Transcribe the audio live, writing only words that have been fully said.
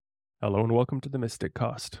Hello and welcome to the Mystic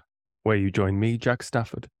Cast, where you join me, Jack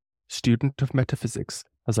Stafford, student of metaphysics,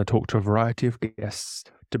 as I talk to a variety of guests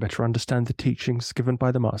to better understand the teachings given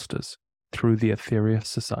by the masters through the Aetherius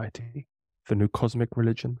Society, the new cosmic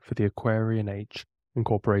religion for the Aquarian Age,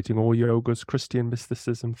 incorporating all yogas, Christian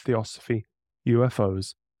mysticism, theosophy,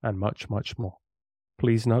 UFOs, and much, much more.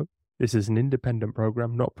 Please note, this is an independent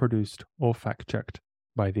program not produced or fact-checked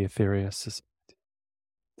by the Aetherius Society.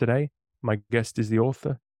 Today, my guest is the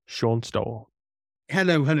author, Sean Stowell.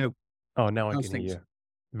 Hello. Oh, now I How's can things? hear you.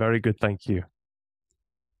 Very good, thank you.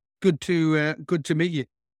 Good to meet you.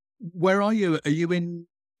 Where are you? Are you in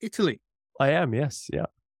Italy? I am, yes, yeah.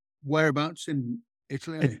 Whereabouts in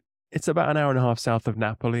Italy are you? It's about an hour and a half south of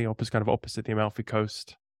Napoli, kind of opposite the Amalfi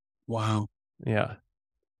Coast. Wow, Yeah.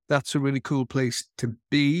 that's a really cool place to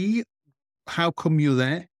be. How come you're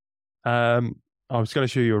there? I was going to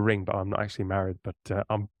show you a ring, but I'm not actually married. But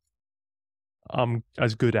I'm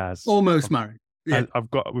as good as Almost married. Yeah.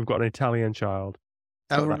 We've got an Italian child,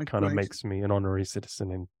 so Right, that kind of great. makes me an honorary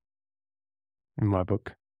citizen in my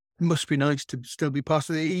book. Must be nice to still be part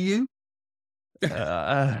of the EU.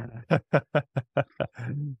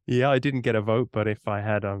 Yeah, I didn't get a vote, but if I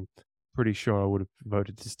had, I'm pretty sure I would have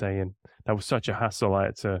voted to stay in. That was such a hassle. I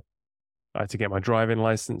had to get my driving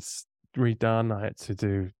license redone. I had to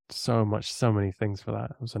do so many things for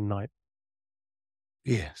that. It was a night.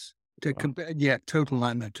 Yes. Yeah, total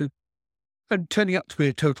nightmare too. And turning out to be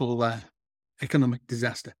a total economic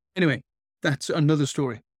disaster. Anyway, that's another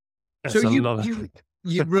story. That's So another you thing.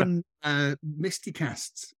 you run Misty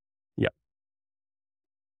Casts.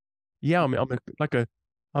 Yeah, I'm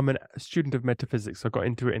a student of metaphysics. I got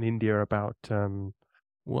into it in India about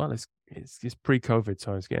it's pre-COVID,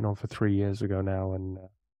 so I was getting on for 3 years ago now, and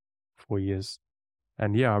 4 years,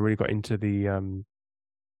 and yeah, I really got into the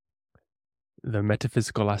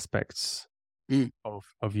metaphysical aspects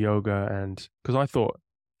of yoga, and because I thought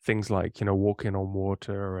things like walking on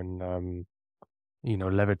water and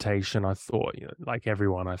levitation, I thought like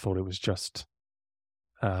everyone, I thought it was just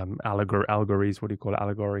allegories. What do you call it?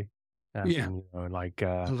 Allegory. Yeah. Like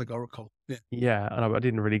Allegorical. Yeah. yeah, and I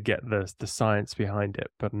didn't really get the science behind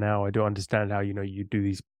it, but now I do understand how you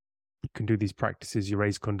can do these practices. You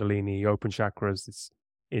raise Kundalini, you open chakras.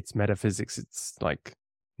 It's metaphysics. It's like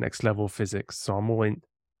next level physics. So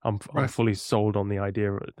I'm Right. fully sold on the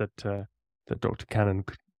idea that Dr. Canon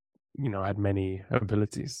had many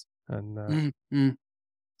abilities, and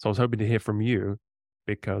so I was hoping to hear from you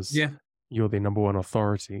because Yeah. you're the number one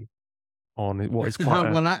authority on what is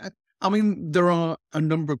quite Well, I mean, there are a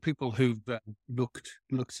number of people who've looked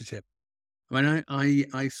at it. I mean,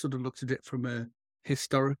 I sort of looked at it from a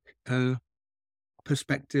historic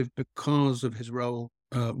perspective because of his role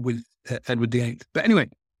with Edward VIII. But anyway,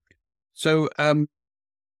 so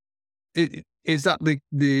is that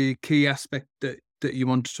the key aspect that you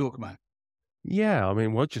want to talk about? Yeah, I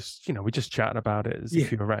mean, we're just we just chatting about it as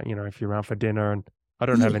if Yeah. you're around, if you're around for dinner, and I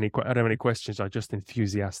don't have any questions. I'm just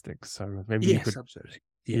enthusiastic. So maybe you Yes, could, absolutely.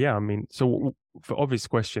 yeah. I mean, so for obvious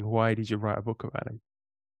question, why did you write a book about him?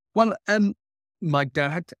 Well, my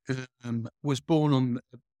dad was born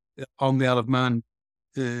on the Isle of Man.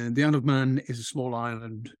 The Isle of Man is a small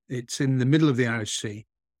island. It's in the middle of the Irish Sea.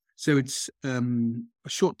 So it's a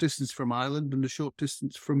short distance from Ireland and a short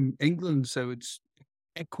distance from England. So it's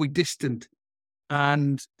equidistant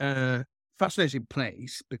and fascinating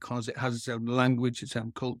place because it has its own language, its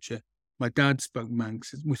own culture. My dad spoke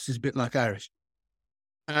Manx, which is a bit like Irish.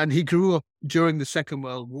 And he grew up during the Second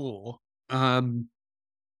World War.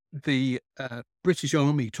 The British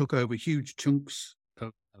Army took over huge chunks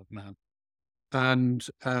of Man. And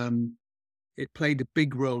it played a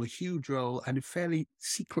big role, a huge role, and a fairly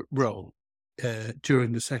secret role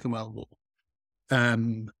during the Second World War.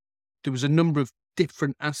 There was a number of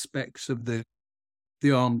different aspects of the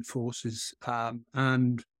armed forces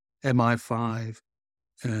and MI5,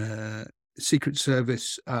 Secret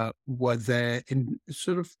Service were there in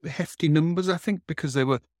sort of hefty numbers, I think, because they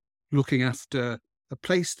were looking after a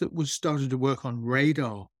place that was started to work on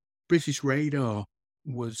radar. British radar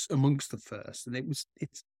was amongst the first, and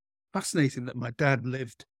it's fascinating that my dad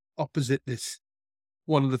lived opposite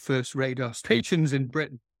one of the first radar stations in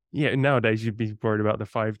Britain. Yeah, nowadays you'd be worried about the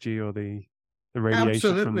 5G or the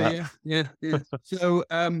radiation from that. Yeah. So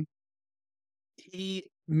he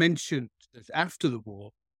mentioned that after the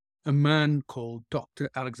war, a man called Dr.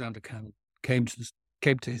 Alexander Canon came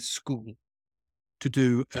to his school to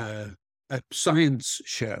do a science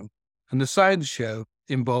show, and the science show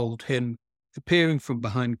involved him appearing from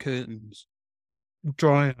behind curtains,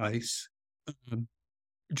 dry ice,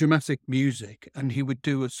 dramatic music, and he would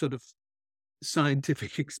do a sort of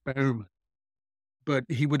scientific experiment. but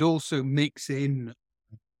he would also mix in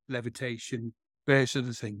levitation, various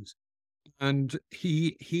other things. And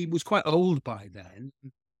he was quite old by then.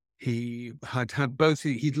 He had both,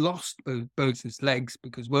 he'd lost both his legs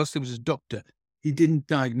because whilst he was a doctor, he didn't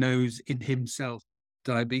diagnose in himself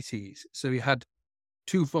diabetes. So he had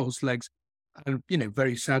two false legs, and,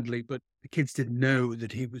 very sadly, but the kids didn't know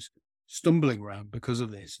that he was stumbling around because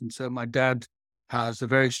of this. And so my dad has a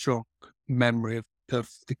very strong memory of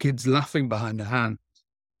the kids laughing behind the hand.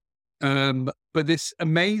 But this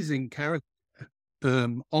amazing character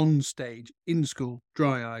on stage, in school,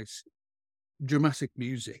 dry ice, dramatic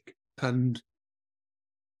music. And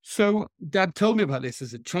so Dad told me about this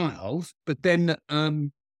as a child, but then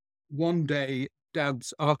one day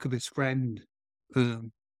Dad's archivist friend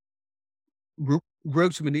wrote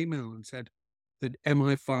him an email and said that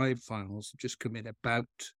MI5 files had just come in about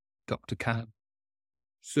Dr. Canon.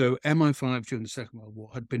 So MI5 during the Second World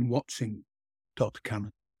War had been watching Dr.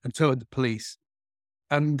 Canon, and so had the police.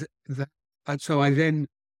 And so I then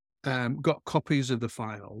got copies of the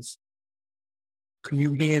files. Can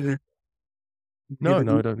you hear the... No,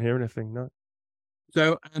 I don't hear anything, no.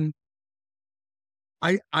 So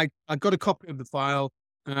I got a copy of the file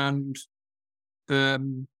and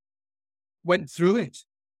went through it.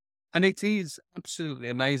 And it is absolutely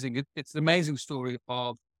amazing. It's an amazing story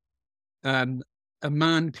of a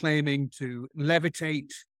man claiming to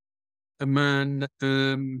levitate, a man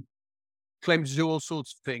claims to do all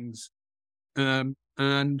sorts of things.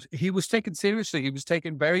 And he was taken seriously. He was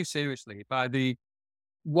taken very seriously by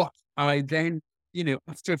what I then,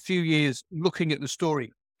 after a few years looking at the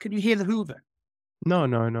story. Can you hear the Hoover? No.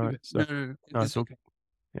 No, It's okay.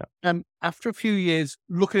 Yeah. After a few years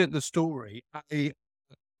looking at the story, I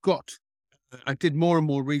did more and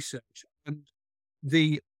more research, and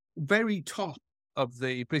the very top of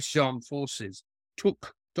the British Armed Forces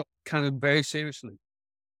took Dr. Canon very seriously.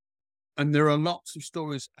 And there are lots of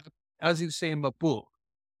stories, as you see in my book,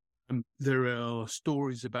 there are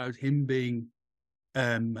stories about him being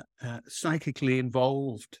psychically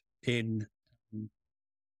involved in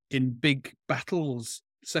big battles,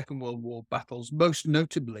 Second World War battles, most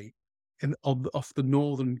notably off the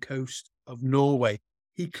northern coast of Norway.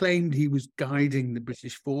 He claimed he was guiding the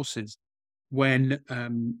British forces when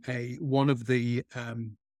one of the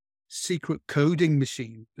secret coding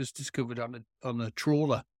machine was discovered on a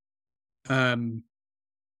trawler. And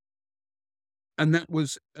that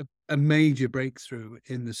was a major breakthrough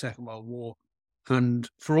in the Second World War. And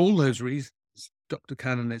for all those reasons, Dr.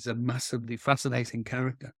 Canon is a massively fascinating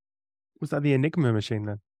character. Was that the Enigma machine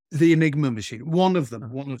then? The Enigma machine, one of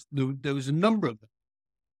them. There was a number of them.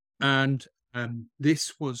 And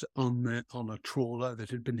this was on a trawler that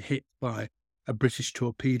had been hit by a British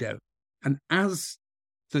torpedo. And as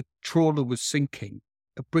the trawler was sinking,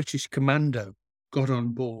 a British commando got on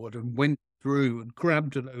board and went through and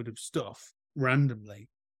grabbed a load of stuff randomly.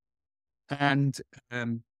 And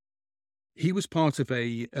he was part of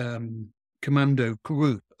a commando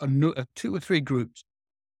group, two or three groups.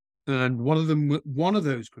 And one of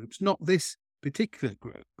those groups, not this particular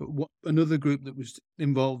group, but another group that was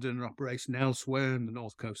involved in an operation elsewhere in the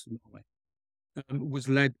north coast of Norway, was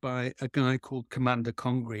led by a guy called Commander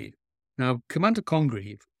Congreve. Now, Commander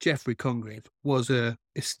Congreve, Geoffrey Congreve, was a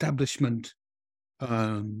establishment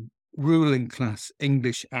ruling class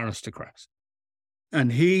English aristocrat.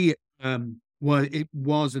 And he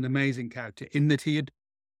was an amazing character in that he had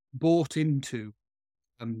bought into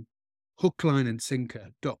hook, line and sinker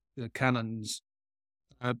Dr. Canon's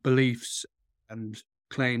beliefs and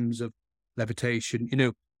claims of levitation.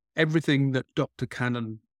 Everything that Dr.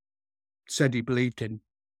 Canon said he believed in,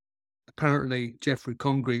 apparently Geoffrey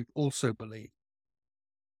Congreve also believed.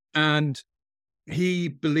 And he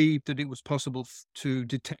believed that it was possible to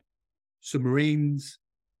detect submarines,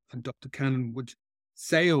 and Dr. Canon would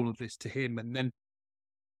say all of this to him, and then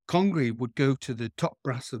Congreve would go to the top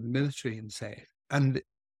brass of the military and say it. And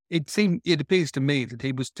it appears to me that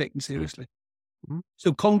he was taken seriously. Mm-hmm.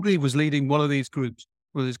 So Congreve was leading one of these groups,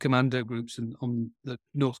 one of these commando groups on the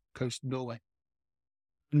north coast of Norway.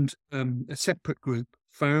 And a separate group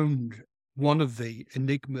found one of the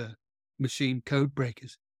Enigma machine code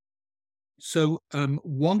breakers. So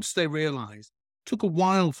once they realized, it took a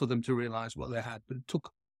while for them to realize what they had, but it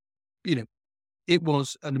took, it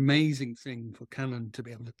was an amazing thing for Canon to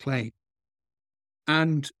be able to claim.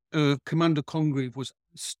 And Commander Congreve was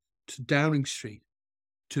asked to Downing Street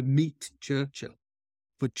to meet Churchill,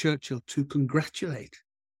 for Churchill to congratulate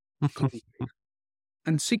Congreve.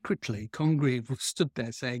 And secretly, Congreve was stood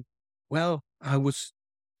there saying, well, I was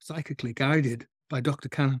psychically guided by Dr.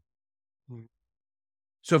 Canon.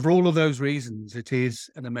 So for all of those reasons, it is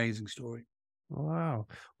an amazing story. Wow.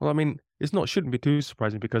 Well, I mean, shouldn't be too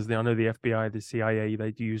surprising because I know the FBI, the CIA,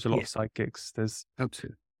 they do use a lot Yeah, of psychics. There's,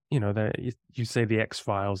 absolutely. you say the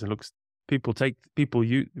X-Files, it looks,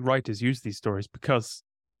 writers use these stories because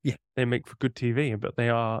Yeah, they make for good TV, but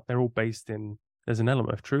they're all based in, there's an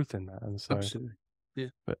element of truth in that. And so, absolutely. Yeah.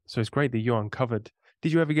 so it's great that you uncovered.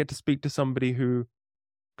 Did you ever get to speak to somebody who,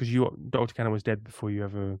 because Dr. Cannon was dead before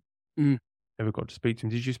you Mm. ever got to speak to him.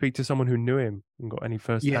 Did you speak to someone who knew him and got any Yes,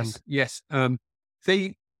 firsthand? yes.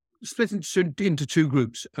 They split into two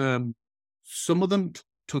groups. Some of them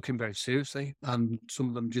took him very seriously, and some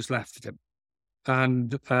of them just laughed at him.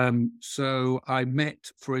 And so I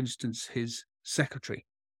met, for instance, his secretary,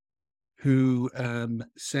 who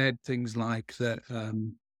said things like that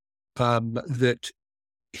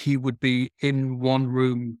he would be in one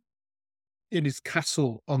room in his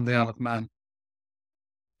castle on the Isle of Man,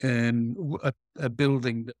 a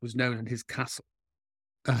building that was known as his castle.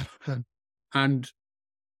 Uh, and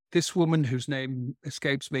this woman, whose name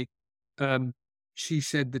escapes me, she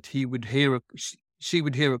said that she would hear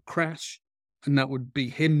a crash, and that would be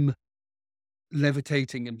him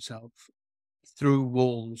levitating himself through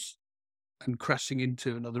walls and crashing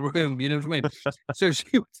into another room. You know what I mean? So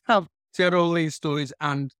she had all these stories,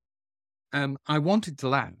 and I wanted to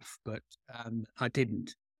laugh, but I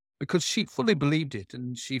didn't, because she fully believed it,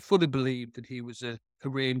 and she fully believed that he was a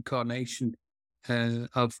reincarnation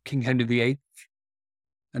of King Henry VIII,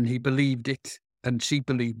 and he believed it, and she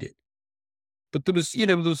believed it. But there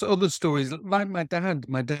was other stories like my dad.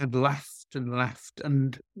 My dad laughed and laughed,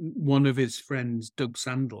 and one of his friends, Doug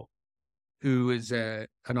Sandel, who is an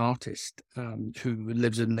artist who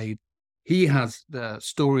lives in Leeds, he has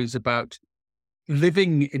stories about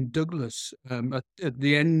living in Douglas. At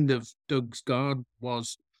the end of Doug's Garden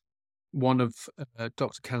was one of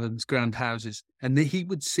Dr. Cannon's grand houses, and he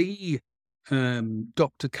would see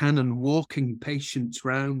Dr. Cannon walking patients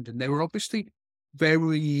round, and they were obviously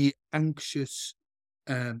very anxious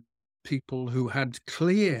people who had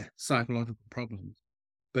clear psychological problems.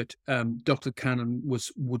 But Dr. Cannon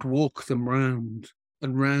would walk them round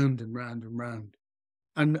and round and round and round.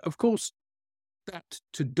 And of course, that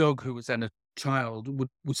to Doug, who was then a child,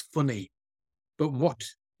 was funny. But what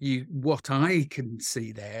I can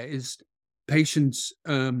see there is patients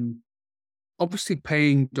obviously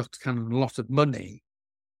paying Dr. Cannon a lot of money.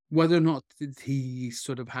 Whether or not he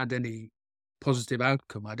sort of had any positive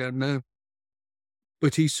outcome, I don't know.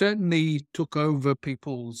 But he certainly took over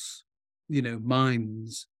people's,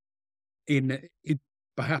 minds in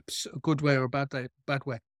perhaps a good way or a bad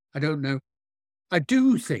way. I don't know. I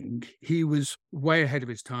do think he was way ahead of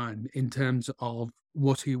his time in terms of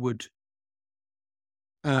what he would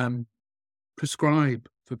prescribe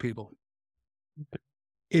for people.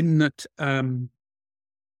 In that,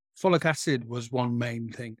 folic acid was one main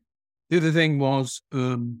thing. The other thing was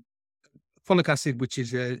folic acid, which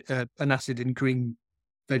is an acid in green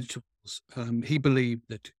vegetables. He believed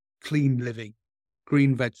that clean living,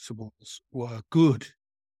 green vegetables were good,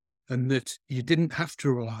 and that you didn't have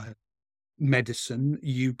to rely on medicine.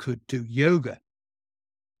 You could do yoga,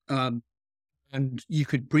 and you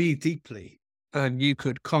could breathe deeply, and you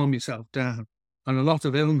could calm yourself down. And a lot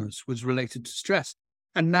of illness was related to stress.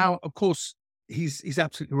 And now, of course, he's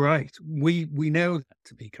absolutely right. We know that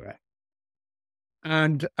to be correct.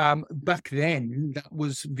 And back then, that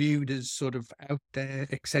was viewed as sort of out there,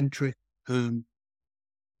 eccentric, and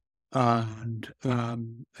a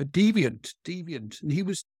deviant. And he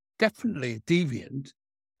was definitely a deviant.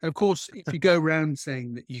 And of course, if you go around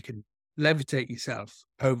saying that you can levitate yourself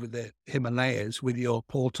over the Himalayas with your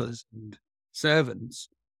porters and servants,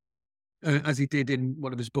 as he did in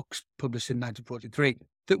one of his books published in 1943,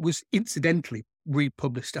 that was incidentally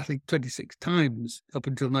republished, I think, 26 times up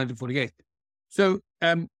until 1948. So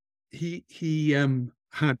he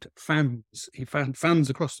had fans. He found fans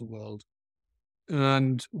across the world.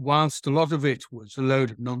 And whilst a lot of it was a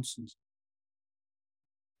load of nonsense,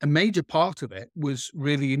 a major part of it was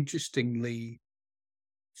really interestingly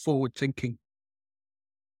forward thinking.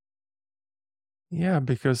 Yeah,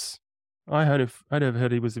 because I'd have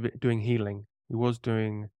heard he was a bit doing healing. He was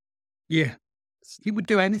doing. Yeah, he would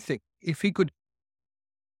do anything if he could.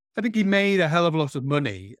 I think he made a hell of a lot of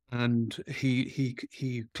money, and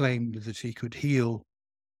he claimed that he could heal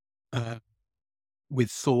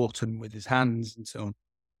with thought and with his hands and so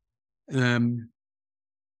on.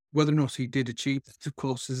 Whether or not he did achieve that, of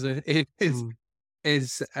course,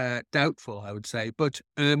 is doubtful, I would say. But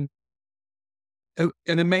an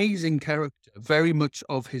amazing character, very much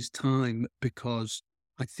of his time, because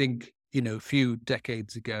I think, a few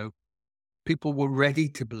decades ago, people were ready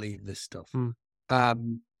to believe this stuff.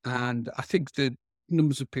 And I think the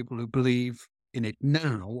numbers of people who believe in it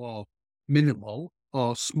now are minimal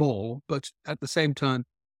or small, but at the same time,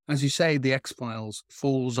 as you say, the X-Files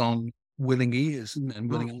falls on willing ears and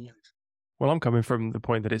willing eyes. Well, I'm coming from the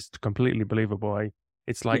point that it's completely believable.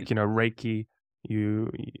 It's like, Reiki. You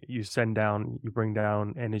send down, you bring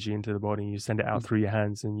down energy into the body, you send it out through your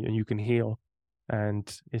hands, and you can heal.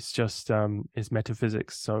 And it's just it's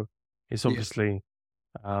metaphysics. So it's obviously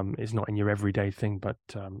it's not in your everyday thing, but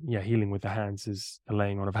healing with the hands the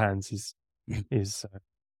laying on of hands is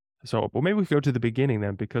so. Well, maybe we go to the beginning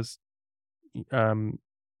then, because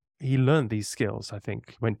he learned these skills. I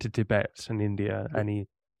think went to Tibet and India, and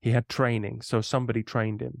he had training. So somebody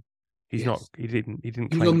trained him. He didn't He was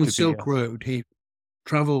claim on the to Silk be Road. He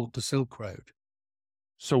traveled the Silk Road.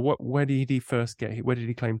 So where did he first get? Where did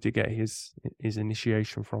he claim to get his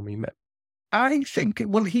initiation from? He met. I think.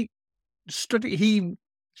 Well, he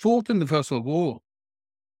fought in the First World War.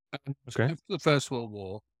 Okay. After the First World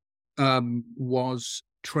War, was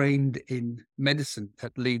trained in medicine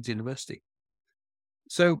at Leeds University.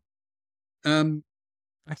 So, I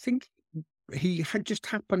think he had just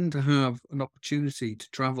happened to have an opportunity to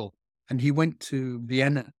travel, and he went to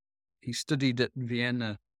Vienna. He studied at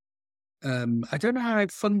Vienna. I don't know how he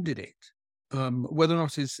funded it, whether or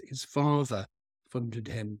not his father funded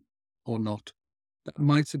him or not. That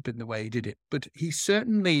might have been the way he did it. But he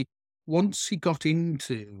certainly, once he got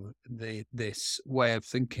into this way of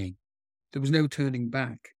thinking, there was no turning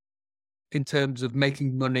back in terms of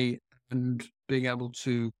making money and being able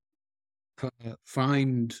to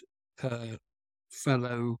find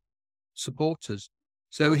fellow supporters.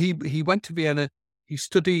 So he went to Vienna. He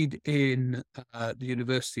studied in the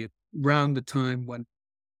university around the time when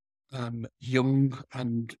Jung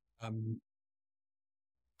and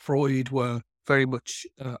Freud were very much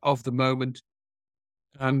of the moment.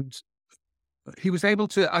 And he was able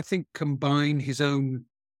to, I think, combine his own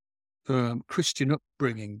Christian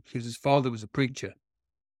upbringing, because his father was a preacher,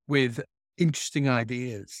 with interesting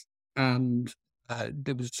ideas. And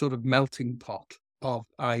there was a sort of melting pot of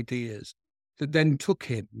ideas that then took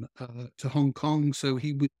him to Hong Kong. So I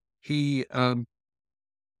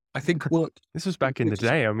think this was back in the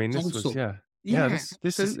day. I mean, this was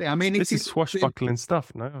this is, I mean, this is swashbuckling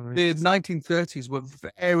stuff. No, I mean, the 1930s were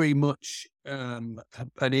very much an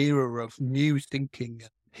era of new thinking,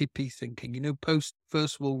 hippie thinking. Post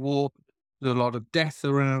First World War, there's a lot of death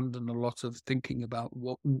around and a lot of thinking about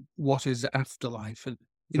what is afterlife, and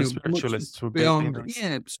the spiritualists were beyond.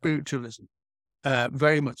 Spiritualism,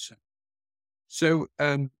 very much so. So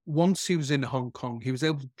once he was in Hong Kong, he was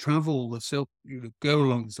able to travel the Silk, go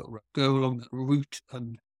along that route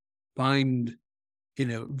and find,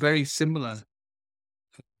 very similar.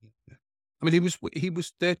 I mean, he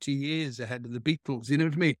was 30 years ahead of the Beatles. You know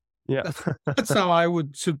what I mean? Yeah, that's how I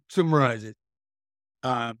would summarize it.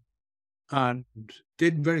 And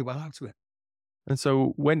did very well out of it. And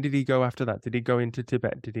so, when did he go after that? Did he go into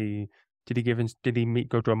Tibet? Did he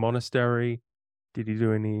go to a monastery? Did he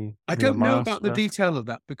do any? I don't know about the detail of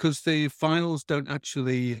that, because the files don't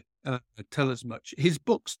actually tell us much. His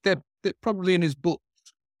books, they're probably in his books,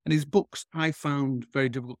 and his books I found very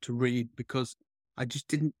difficult to read because I just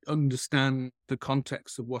didn't understand the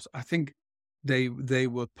context of what I think they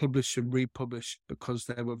were published and republished because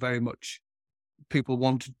they were very much people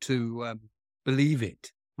wanted to believe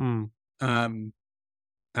it. And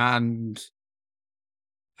I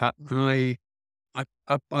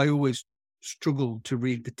always struggled to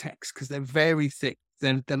read the text because they're very thick.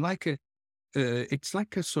 They're like it's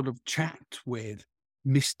like a sort of chat with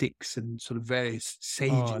mystics and sort of various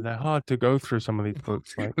sages. Oh, they're hard to go through, some of these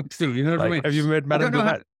books. Like, you know what I mean? Have you read Madame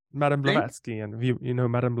Blavatsky? And you know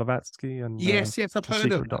Madame Blavatsky? And yes, I've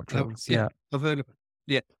heard of Doctrines. Yeah, I've heard of it.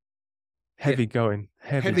 Yeah, heavy going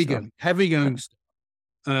stuff.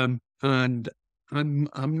 And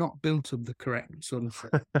I'm not built of the correct sort of.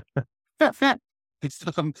 It's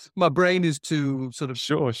my brain is too sort of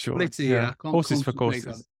sure. Yeah. Horses for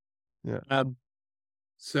courses. Yeah.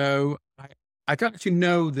 So I don't actually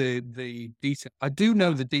know the detail. I do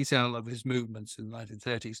know the detail of his movements in the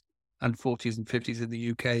 1930s and 40s and 50s in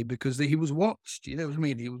the UK because he was watched. You know what I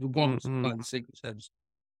mean? He was watched by the Secret Service,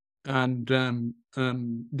 and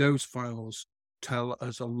those files tell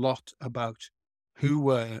us a lot about who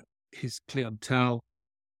were his clientele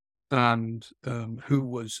and who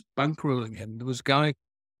was bankrolling him. There was a guy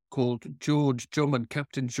called George Drummond,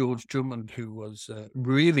 Captain George Drummond, who was a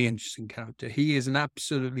really interesting character. He is an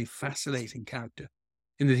absolutely fascinating character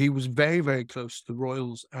in that he was very, very close to the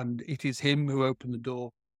royals, and it is him who opened the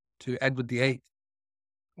door to Edward VIII.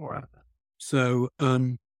 Wow. So,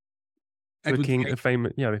 the king, the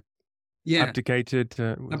famous, abdicated.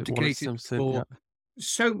 Abdicated for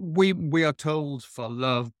So we are told for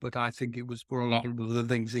love, but I think it was for a lot of other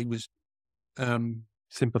things. Um,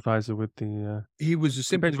 Sympathizer with the. he was a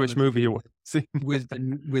Depends which movie you want to see. with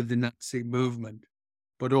the Nazi movement,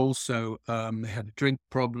 but also he had a drink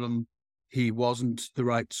problem. He wasn't the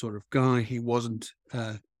right sort of guy. He wasn't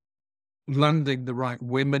landing the right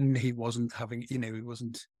women. He wasn't having, he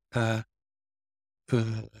wasn't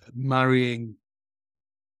marrying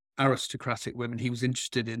aristocratic women. He was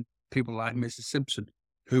interested in people like Mrs. Simpson,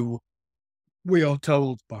 who we are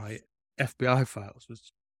told by FBI files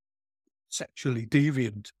was sexually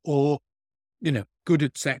deviant or, good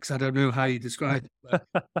at sex. I don't know how you describe it.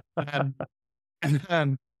 But,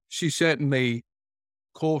 and she certainly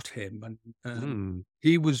caught him, and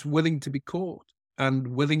he was willing to be caught and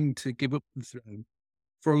willing to give up the throne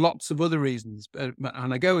for lots of other reasons.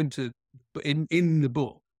 And I go into in the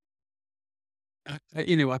book,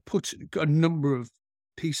 I put a number of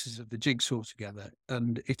pieces of the jigsaw together,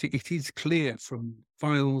 and it is clear from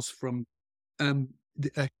files from a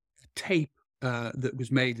tape that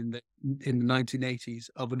was made in the 1980s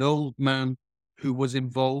of an old man who was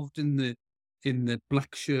involved in the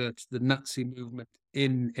black shirts, the Nazi movement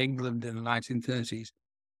in England in the 1930s.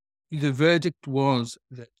 The verdict was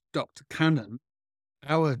that Dr. Canon,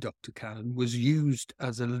 our Dr. Canon, was used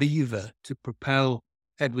as a lever to propel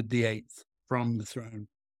Edward VIII from the throne.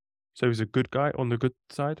 So he was a good guy on the good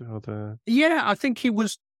side, or the? Yeah, I think he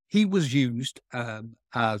was used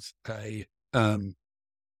as a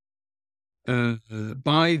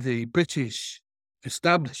by the British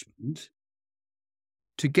establishment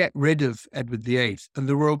to get rid of Edward VIII, and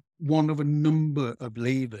there were one of a number of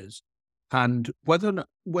levers, and whether or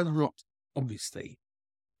not obviously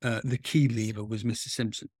the key lever was Mr.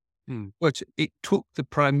 Simpson, but it took the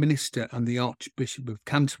Prime Minister and the Archbishop of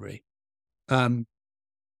Canterbury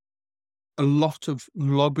a lot of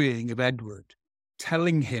lobbying of Edward,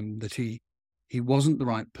 telling him that he wasn't the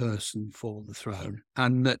right person for the throne,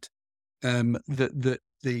 and that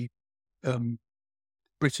the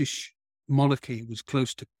British monarchy was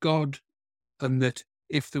close to God, and that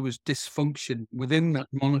if there was dysfunction within that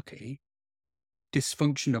monarchy,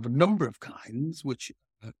 dysfunction of a number of kinds, which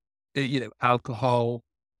alcohol,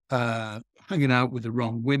 hanging out with the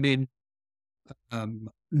wrong women,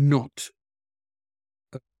 not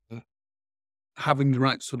having the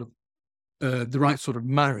right sort of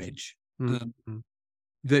marriage,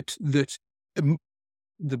 that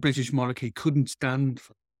the British monarchy couldn't stand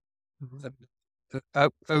for.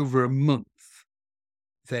 Over a month,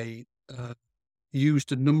 they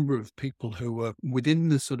used a number of people who were within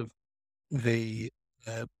the sort of they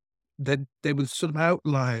were sort of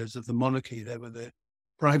outliers of the monarchy. They were the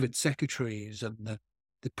private secretaries and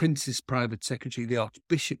the prince's private secretary, the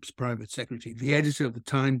archbishop's private secretary, the editor of the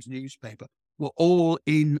Times newspaper, were all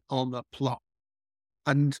in on the plot.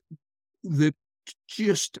 And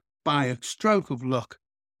just by a stroke of luck,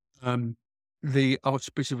 the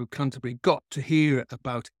Archbishop of Canterbury got to hear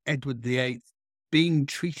about Edward VIII being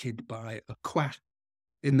treated by a quack,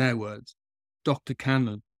 in their words, Dr.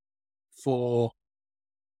 Canon, for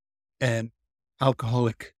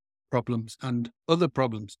alcoholic problems and other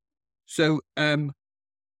problems. So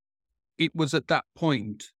it was at that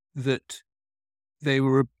point that they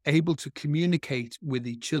were able to communicate with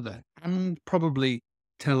each other and probably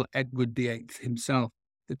tell Edward VIII himself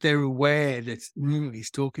that they're aware that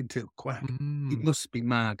he's talking to a quack. He must be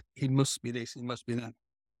mad. He must be this. He must be that.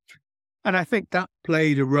 And I think that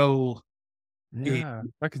played a role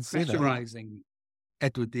in I can see pressurizing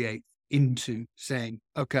Edward VIII into saying,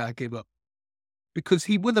 okay, I give up. Because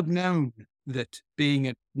he would have known that being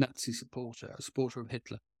a Nazi supporter, a supporter of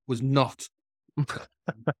Hitler, was not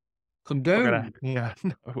condoned. No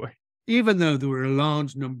way. Even though there were a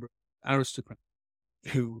large number of aristocrats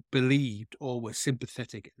who believed or were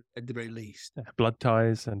sympathetic at the very least. Blood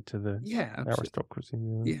ties and to the aristocracy.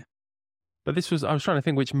 Yeah. But I was trying to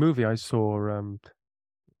think which movie I saw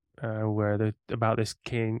where about this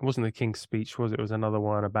king. It wasn't the king's speech, was it? It was another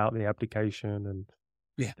one about the abdication, and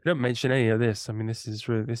they don't mention any of this. I mean, this seems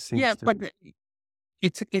but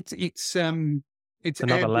it's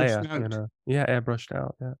another layer, out. Airbrushed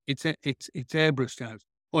out. Yeah, it's airbrushed out,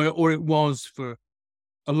 or it was for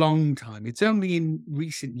a long time. It's only in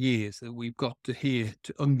recent years that we've got to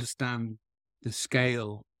understand the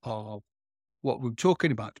scale of what we're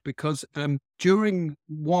talking about. Because during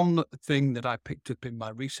one thing that I picked up in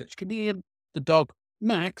my research, can you hear the dog?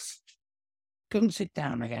 Max, come and sit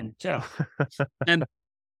down again. So, and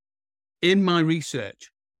in my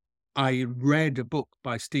research, I read a book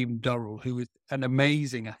by Stephen Durrell, who is an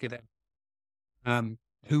amazing academic,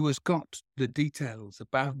 who has got the details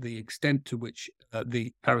about the extent to which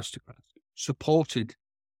the aristocrats supported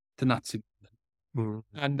the Nazi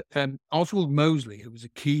movement. And Oswald Mosley, who was a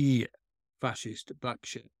key fascist black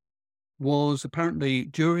shirt, was apparently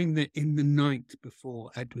in the night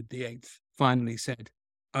before Edward VIII finally said,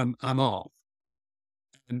 I'm off.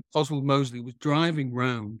 And Oswald Mosley was driving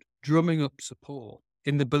round, drumming up support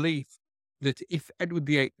in the belief that if Edward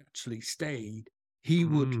VIII actually stayed, he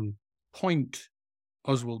would appoint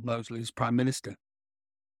Oswald Mosley as Prime Minister.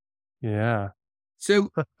 Yeah.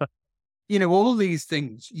 So, all these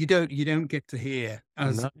things you don't get to hear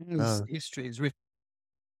as history is written.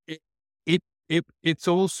 It's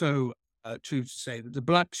also true to say that the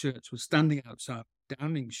black shirts were standing outside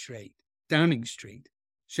Downing Street,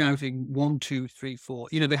 shouting 1, 2, 3, 4.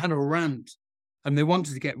 They had a rant, and they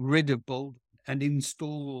wanted to get rid of Baldwin and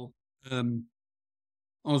install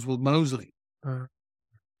Oswald Mosley.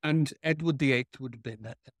 And Edward VIII would have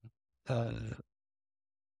been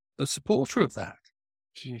a supporter of that.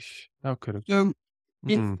 Jeez, how could have? So,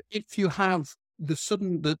 if you have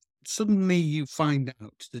suddenly you find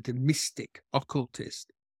out that a mystic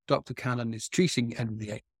occultist, Dr. Canon, is treating Edward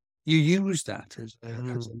VIII, you use that as a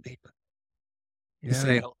paper. You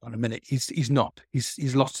say, hold on a minute, he's not.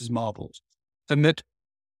 He's lost his marbles. And that,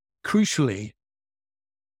 crucially,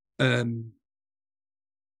 what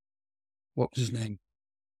was his name?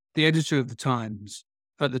 The editor of the Times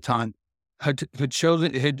at the time had shown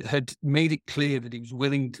it, had made it clear that he was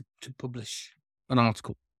willing to publish an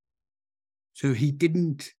article. So he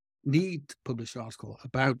didn't need to publish an article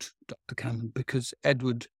about Dr. Canon because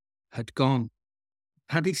Edward had gone.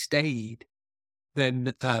 Had he stayed,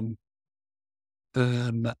 then the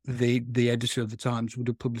editor of the Times would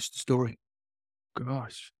have published the story.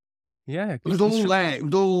 Gosh. Yeah. It was all there. It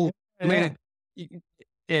was all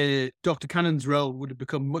Dr. Cannon's role would have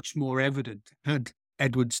become much more evident had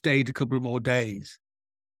Edward stayed a couple more days.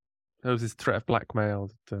 There was this threat of blackmail.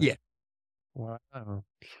 Yeah. Wow.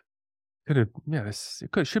 Could have. Yeah.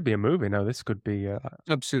 It should be a movie. No, this could be.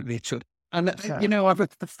 Absolutely, it should. And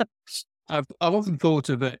I've often thought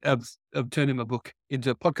of turning my book into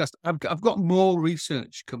a podcast. I've got more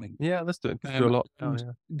research coming. Yeah, let's do it. Do a lot.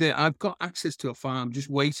 I've got access to a file. I'm just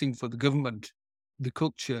waiting for the government, the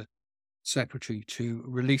culture secretary, to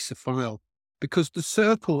release a file because the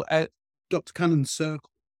circle, Dr. Cannon's circle,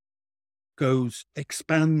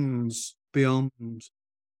 expands beyond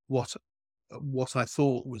what I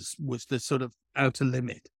thought was the sort of outer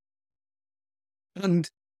limit, and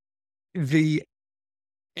the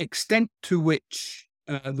extent to which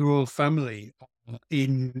the royal family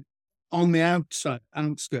on the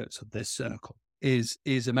outskirts of this circle is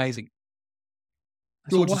amazing.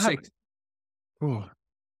 So what happened?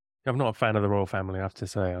 I'm not a fan of the royal family, I have to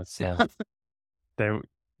say. They're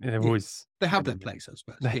always they have their place, I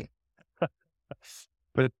suppose.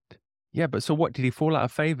 But so what, did he fall out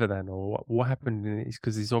of favour then, or what happened?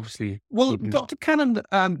 Because he's obviously Dr. Canon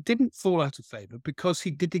didn't fall out of favour because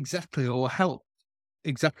he did exactly or helped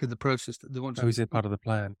exactly the process that they wanted. Oh, he's part of the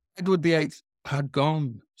plan. Edward VIII had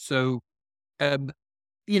gone, so it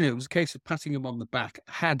was a case of patting him on the back.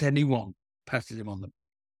 Had anyone patted him on the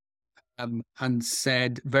and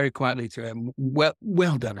said very quietly to him,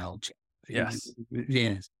 "Well done, old chap." Yes.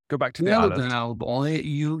 Go back to the island. Well done, old boy.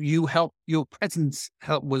 You helped. Your presence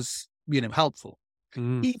was helpful,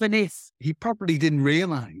 even if he probably didn't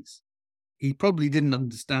realise. He probably didn't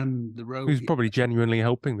understand the role. He was probably genuinely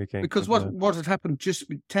helping the king. Because what had happened just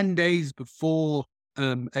 10 days before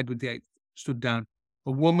Edward VIII stood down,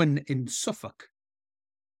 a woman in Suffolk,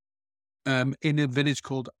 in a village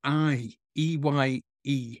called Eye,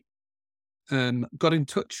 got in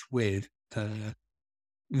touch with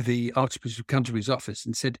the Archbishop of Canterbury's office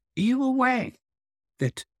and said, "Are you aware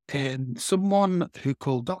that someone who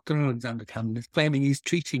called Dr. Alexander Canon is claiming he's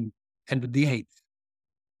treating Edward VIII?"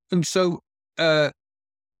 And so the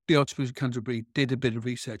Archbishop of Canterbury did a bit of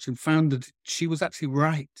research and found that she was actually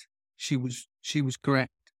right. She was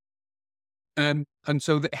correct. And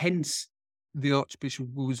so that hence the Archbishop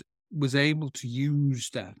was able to use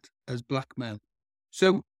that as blackmail.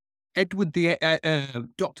 So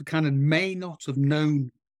Dr. Canon may not have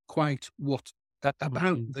known quite what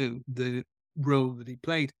about the role that he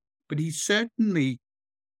played, but he certainly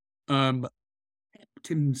kept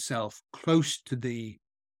himself close to the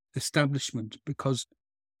establishment because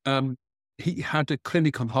he had a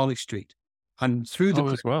clinic on Harley Street, and through the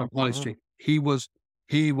clinic on Harley Street, he was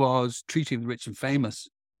treating the rich and famous.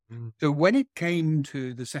 So when it came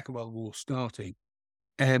to the Second World War starting,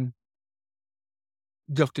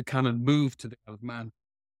 Dr. Canon moved to the Isle of Man,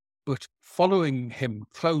 but following him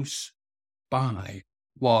close by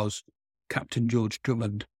was Captain George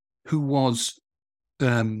Drummond, who was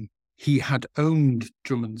he had owned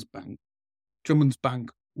Drummond's Bank Drummond's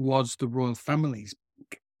bank was the royal family's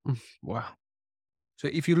bank. Wow. So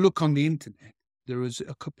if you look on the internet, there is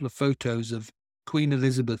a couple of photos of Queen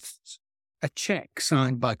Elizabeth's, a cheque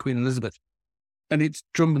signed by Queen Elizabeth, and it's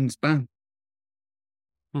Drummond's bank.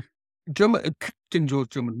 Captain George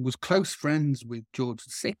Drummond was close friends with George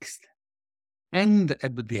VI and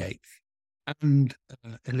Edward VIII and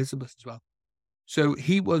Elizabeth as well. So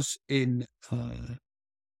he was in,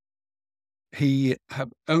 he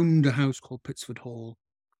had owned a house called Pitsford Hall,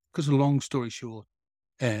 because a long story short,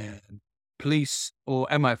 police or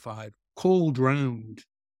MI5 called round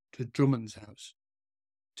to Drummond's house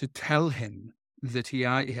to tell him that he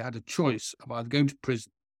had a choice of either going to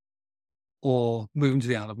prison or moving to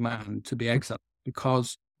the Isle of Man to be exiled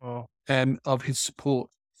because of his support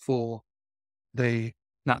for the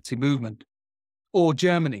Nazi movement, or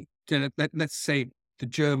Germany. Let's say the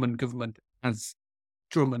German government as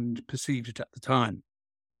Drummond perceived it at the time.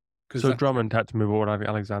 So Drummond had to move all over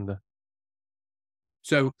Alexander.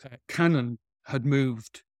 So Canon had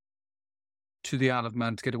moved to the Isle of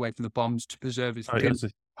Man to get away from the bombs to preserve his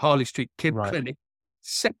Harley Street Kid Clinic.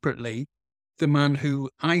 Separately, the man who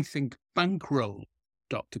I think bankrolled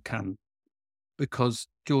Dr. Canon, because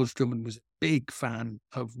George Drummond was a big fan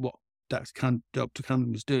of what Dr.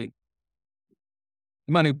 Canon was doing.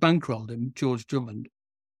 The man who bankrolled him, George Drummond,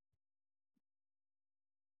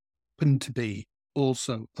 happened to be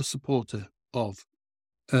also a supporter of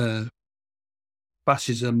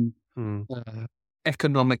fascism,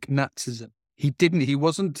 economic Nazism.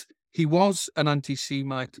 He was an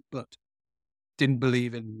anti-Semite, but didn't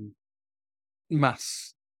believe in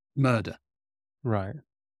mass murder. Right.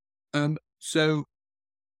 So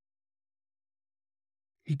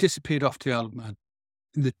he disappeared off to the Isle of Man.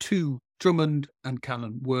 The two, Drummond and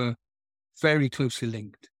Canon, were very closely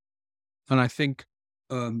linked. And I think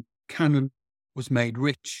Canon was made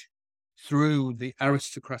rich through the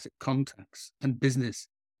aristocratic contacts and business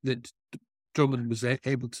that Drummond was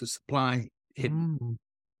able to supply him.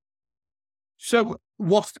 So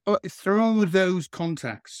through those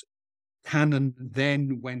contacts, Canon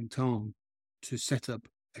then went on to set up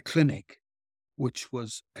a clinic which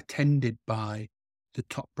was attended by the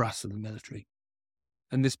top brass of the military.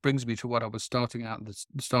 And this brings me to what I was starting out at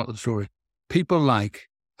the start of the story. People like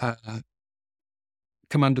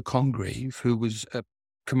Commander Congreve, who was a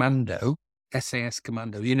commando, SAS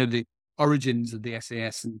commando, the origins of the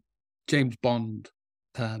SAS, and James Bond.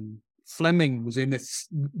 Fleming was in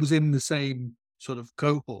the same sort of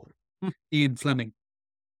cohort, Ian Fleming.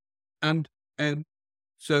 And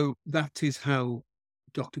so that is how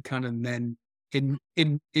Dr. Canon then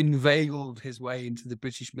inveigled his way into the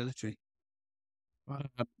British military.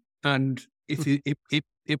 And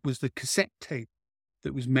it was the cassette tape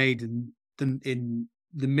that was made in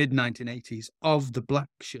the mid-1980s of the black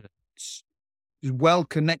shirts,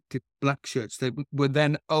 well-connected black shirts. They were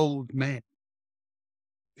then old men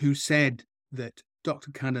who said that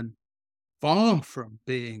Dr. Canon, far from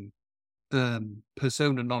being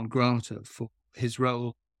persona non grata for his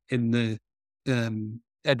role in the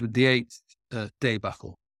Edward VIII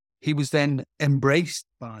debacle, he was then embraced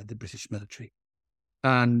by the British military.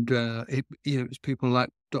 And it was people like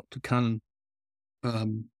Dr. Canon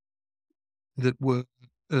that were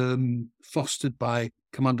fostered by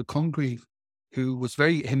Commander Congreve, who was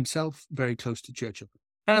himself very close to Churchill,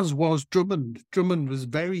 as was Drummond. George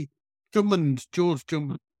Drummond,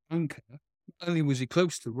 banker. Not only was he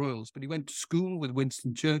close to the royals, but he went to school with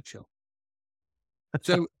Winston Churchill.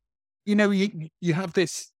 So, you have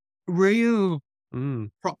this real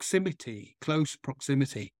proximity, close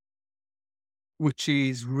proximity, which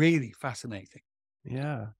is really fascinating.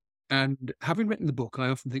 Yeah. And having written the book, I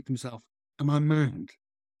often think to myself, am I mad?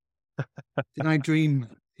 Did I dream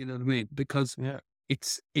that? You know what I mean? Because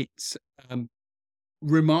it's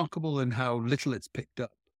remarkable in how little it's picked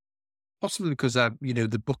up. Possibly because,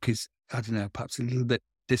 the book is, I don't know, perhaps a little bit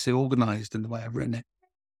disorganized in the way I've written it.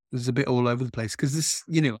 There's a bit all over the place. Because this,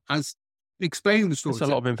 as explaining the story, it's a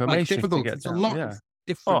lot of information to get It's a lot of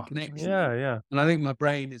different connections. Yeah. And I think my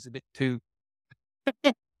brain is a bit too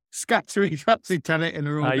scattery to actually tell it in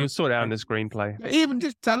a room. You'll sort it out in the screenplay. Even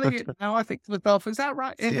just telling it now, I think to myself, is that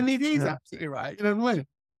right? And it is absolutely right. You know what I mean?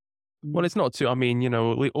 Well, it's not too. I mean,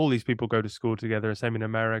 all these people go to school together. Same in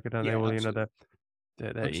America, don't they? All and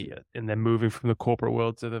they're moving from the corporate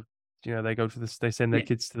world to the. They go to this. They send their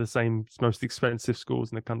kids to the same most expensive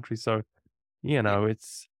schools in the country. So,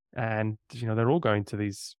 it's they're all going to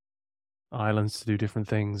these islands to do different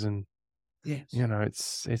things, and it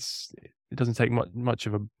doesn't take much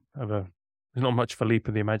of a there's not much of a leap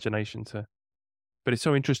of the imagination to. But it's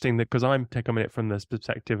so interesting that because I'm coming at it from this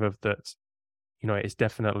perspective of that. it's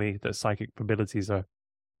definitely that psychic abilities are,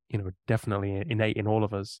 definitely innate in all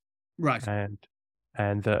of us. Right.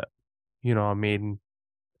 And that, I mean,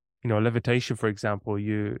 levitation, for example,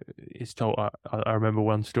 it's told. I remember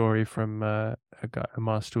one story from a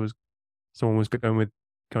master someone was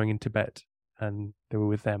going in Tibet, and they were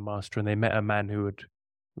with their master, and they met a man who had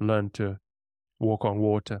learned to walk on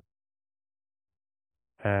water.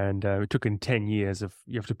 And it took him 10 years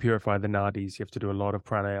you have to purify the nadis, you have to do a lot of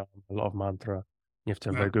pranayama, a lot of mantra, you have to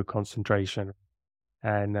have very good concentration.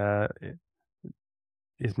 And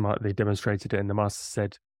they demonstrated it, and the master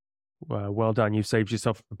said, well done, you've saved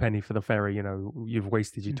yourself a penny for the ferry, you've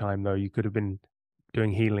wasted your time though, you could have been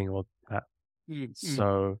doing healing or that.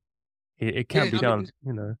 So it can be done,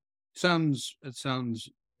 It sounds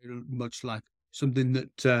much like something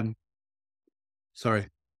that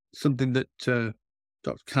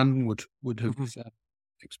Dr. Canon would have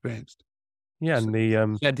experienced. Yeah, and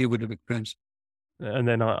he would have experienced. And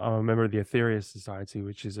then I'm a member of the Aetherius Society,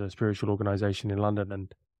 which is a spiritual organization in London,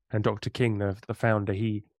 and Dr. King, the founder,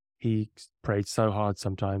 he prayed so hard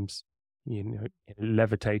sometimes,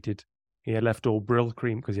 levitated. He had left all Brill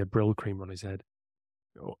cream, because he had Brill cream on his head,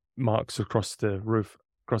 marks across the roof,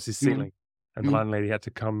 across his ceiling, and the landlady had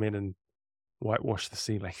to come in and whitewash the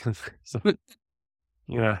ceiling. So,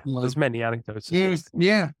 there's many anecdotes.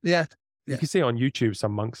 Yeah. You can see on YouTube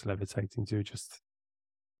some monks levitating too.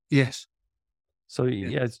 Yes. So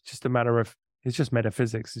it's just a matter of, it's just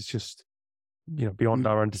metaphysics. It's just, beyond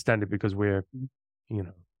our understanding, because we're,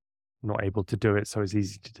 not able to do it. So it's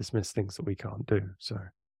easy to dismiss things that we can't do. So,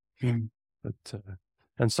 but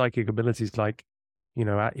and psychic abilities, like,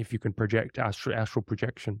 if you can project astral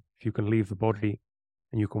projection, if you can leave the body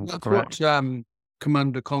and you can walk around. That's what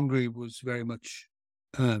Commander Congreve was very much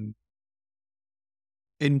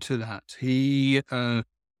into that. He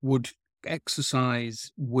would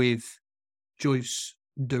exercise with Joyce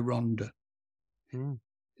de Ronda.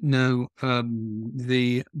 Now,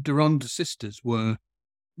 the de Ronda sisters were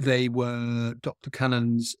Dr.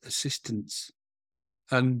 Canon's assistants.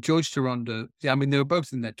 And Joyce de Ronda, they were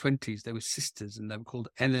both in their 20s. They were sisters, and they were called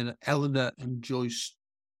Eleanor and Joyce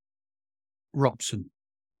Robson.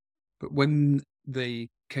 But when they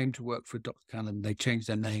came to work for Dr. Canon, they changed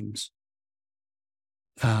their names.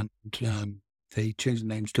 And they changed their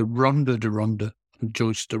names to Rhonda de Ronda and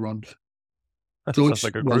Joyce de Ronda. That sounds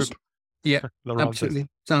like a group. Yeah, absolutely.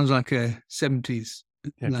 Sounds like a 70s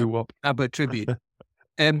ABBA tribute.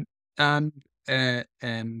 And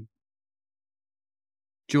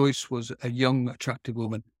Joyce was a young, attractive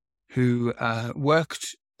woman who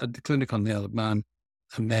worked at the clinic on the Isle of Man.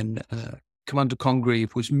 And then Commander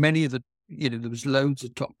Congreve was many of the, there was loads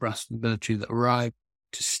of top brass in the military that arrived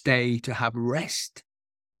to stay, to have rest,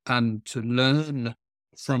 and to learn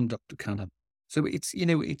from Dr. Canon. So it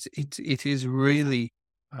is really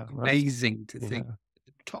amazing to think.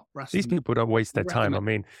 Top brass. These people don't waste their time. I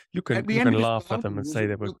mean, you can laugh at them and say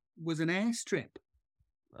they was an airstrip.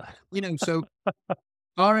 So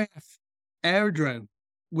RAF aerodrome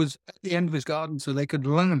was at the end of his garden, so they could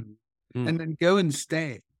land and then go and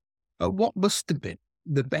stay at what must have been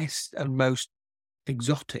the best and most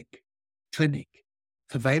exotic clinic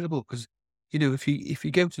available. Because if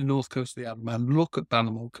you go to the north coast of the Isle of Man, look at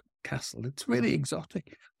Balmoral Castle. It's really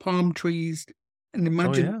exotic. Palm trees. And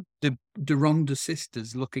imagine the de Ronda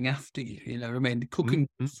sisters looking after you, cooking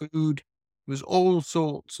food. There was all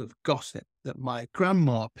sorts of gossip that my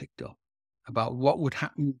grandma picked up about what would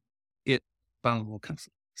happen at Balmoral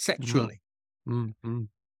Castle sexually.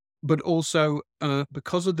 But also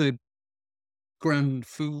because of the grand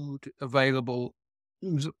food available,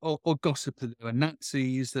 it was all gossip that they were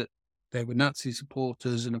Nazis, that they were Nazi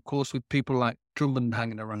supporters. And of course, with people like Drummond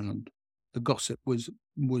hanging around, the gossip was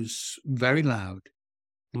very loud.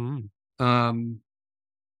 And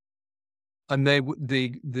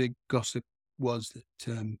the gossip was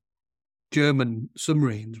that German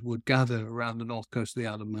submarines would gather around the north coast of the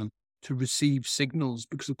Isle of Man to receive signals,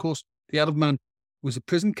 because of course the Isle of Man was a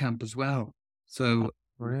prison camp as well. So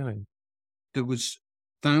there was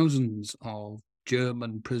thousands of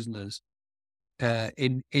German prisoners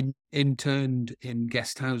interned in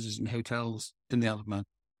guest houses and hotels in the Isle of Man.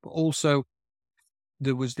 But also,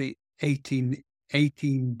 there was the 18B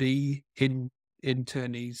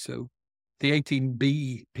internees. So the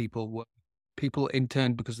 18B people were people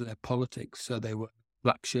interned because of their politics. So they were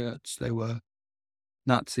black shirts, they were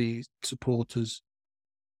Nazi supporters.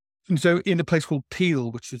 And so in a place called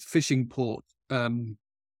Peel, which is a fishing port on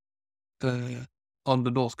the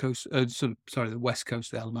north coast, the west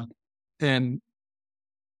coast of the Isle of Man,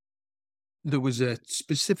 there was a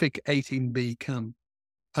specific 18B camp.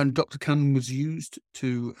 And Dr. Canon was used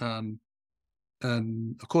to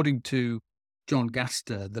according to John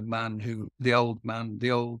Gaster, the old man,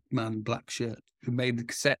 black shirt, who made the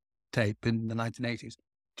cassette tape in the 1980s,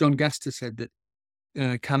 John Gaster said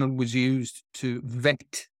that Canon was used to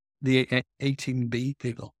vet the 18B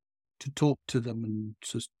people, to talk to them and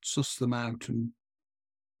suss them out. And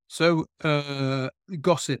so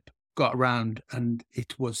gossip got around, and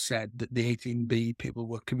it was said that the 18B people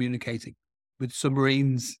were communicating with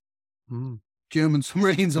submarines, German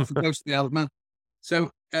submarines off the coast of the Isle of Man.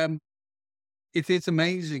 So it is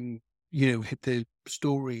amazing, the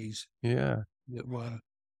stories. Yeah. That were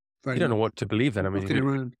very. You don't know what to believe then. I mean,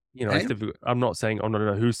 it's difficult. I'm not saying I don't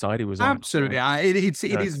know whose side he was on. Absolutely. It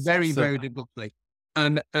is very, very difficult.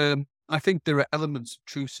 And I think there are elements of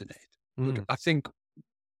truth in it. But I think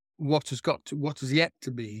what has yet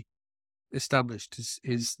to be established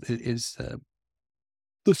is the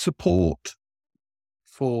support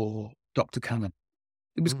for Dr. Canon.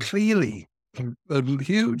 It was clearly a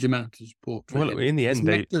huge amount of support for him. In the end,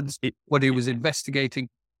 what he was investigating.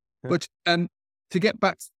 Yeah. But to get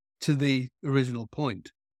back to the original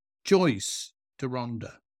point, Joyce de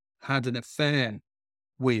Ronda had an affair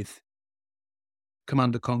with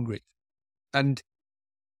Commander Congreve. And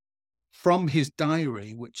from his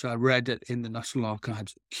diary, which I read in the National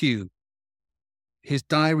Archives at Kew, his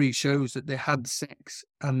diary shows that they had sex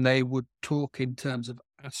and they would talk in terms of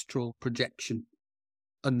astral projection.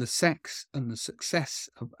 And the sex and the success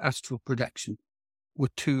of astral projection were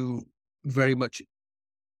two very much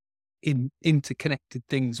interconnected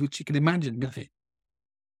things, which you can imagine, can't you?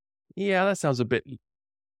 Yeah, that sounds a bit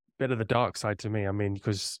of the dark side to me. I mean,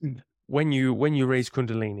 because when you raise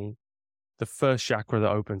Kundalini, the first chakra that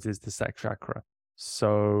opens is the sex chakra.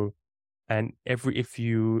 So, and we're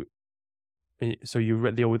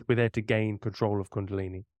there to gain control of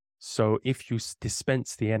Kundalini. So if you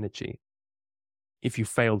dispense the energy, if you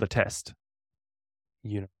fail the test,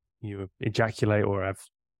 you ejaculate or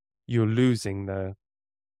you're losing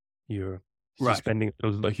you're spending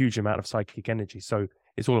a huge amount of psychic energy. So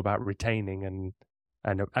it's all about retaining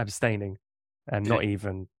and abstaining, and not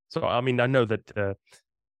even. So I mean, I know that a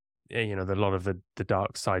lot of the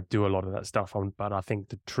dark side do a lot of that stuff but I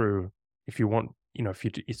think if you want,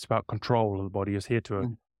 it's about control of the body. It's here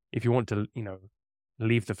to if you want to,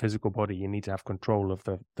 leave the physical body, you need to have control of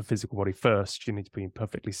the physical body first. You need to be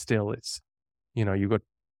perfectly still. It's, you've got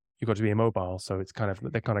to be immobile. So it's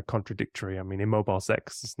they're kind of contradictory. I mean, immobile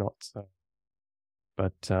sex is not.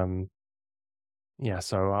 But yeah.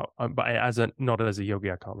 So, but not as a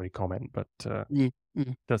yogi, I can't really comment. But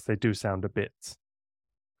they do sound a bit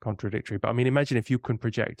contradictory. But I mean, imagine if you can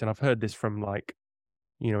project, and I've heard this from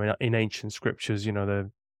in ancient scriptures, the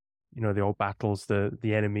old battles,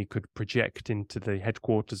 the enemy could project into the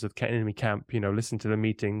headquarters of enemy camp, listen to the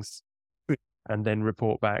meetings and then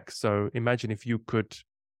report back. So imagine if you could,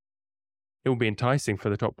 it would be enticing for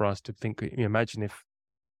the top brass to think, imagine if,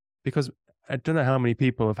 because I don't know how many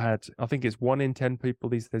people have had, I think it's 1 in 10 people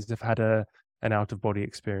these days have had an out of body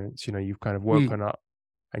experience. You've kind of woken up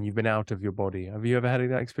and you've been out of your body. Have you ever had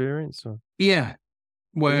that experience? Or? Yeah.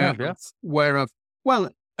 Well,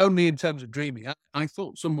 only in terms of dreaming. I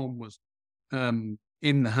thought someone was in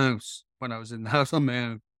the house when I was in the house on my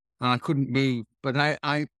own, and I couldn't move. But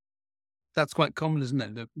I that's quite common, isn't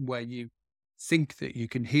it? Where you think that you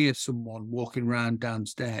can hear someone walking around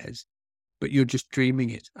downstairs, but you're just dreaming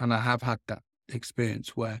it. And I have had that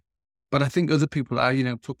experience but I think other people,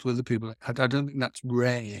 talk to other people. I don't think that's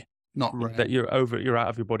rare. Not rare. That you're out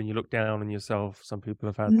of your body and you look down on yourself. Some people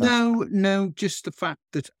have had that. No, just the fact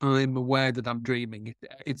that I'm aware that I'm dreaming.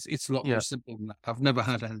 It's a lot more simple than that. I've never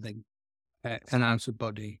had anything, an out of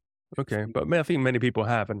body. Okay, but I think many people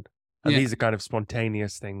have, and these are kind of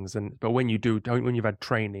spontaneous things. But when when you've had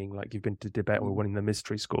training, like you've been to Tibet or one of the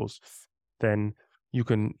mystery schools, then you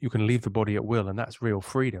can leave the body at will, and that's real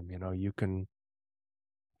freedom. You can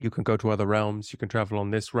go to other realms. You can travel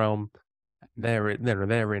on this realm.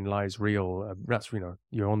 Therein lies real. That's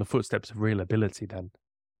you're on the footsteps of real ability then,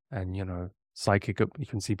 and psychic. You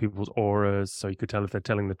can see people's auras, so you could tell if they're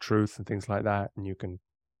telling the truth and things like that. And you can,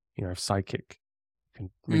 psychic. You can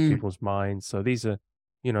read people's minds. So these are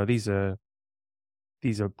kind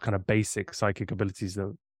of basic psychic abilities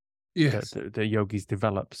that the yogis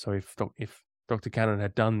develop. So if Dr. Canon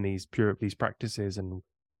had done these practices and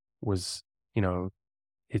was,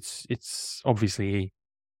 it's obviously.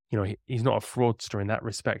 He's not a fraudster in that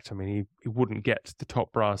respect. I mean, he wouldn't get the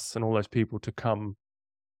top brass and all those people to come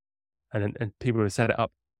and people to set it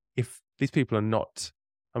up if these people are not.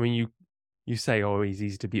 I mean, you say, oh, he's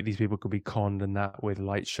easy to beat. These people could be conned and that with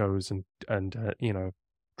light shows and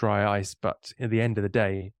dry ice. But at the end of the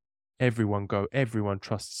day, everyone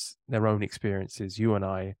trusts their own experiences, you and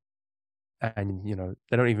I, and,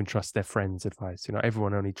 they don't even trust their friends' advice.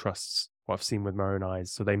 Everyone only trusts what I've seen with my own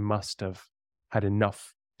eyes. So they must have had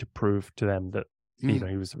enough to prove to them that, he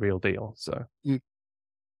was the real deal. So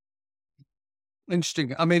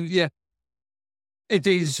interesting. I mean, yeah, it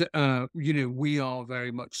is, we are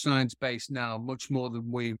very much science-based now, much more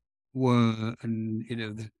than we were. And,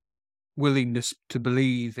 the willingness to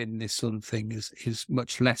believe in this sort of thing is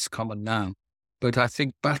much less common now. But I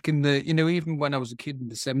think back in the, even when I was a kid in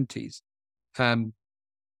the 70s,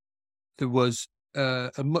 there was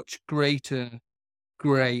a much greater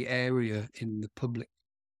grey area in the public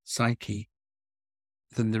psyche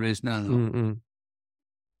than there is now. Mm-mm.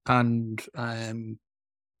 And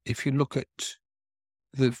if you look at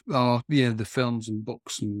the films and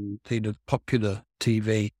books and popular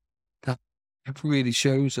TV, that it really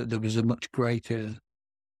shows that there was a much greater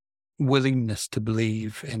willingness to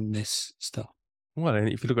believe in this stuff. Well, and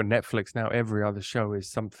if you look at Netflix now, every other show is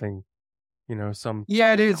something, some...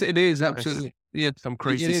 Yeah, it is, absolutely. Yeah, some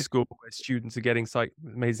crazy school where students are getting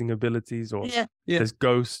amazing abilities, or there's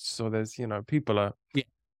ghosts, or there's, people are... Yeah.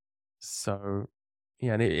 So,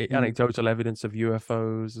 yeah, and anecdotal evidence of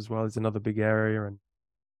UFOs as well is another big area, and,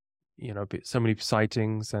 so many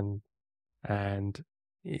sightings, and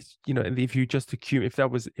it's, if there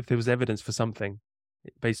was evidence for something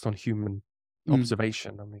based on human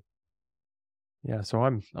observation, I mean, yeah, so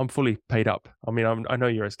I'm fully paid up. I mean, I know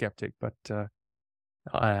you're a skeptic, but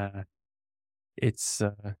it's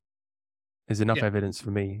there's enough evidence for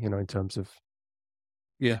me, in terms of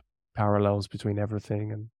parallels between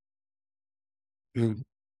everything, and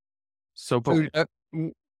so. But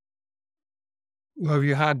have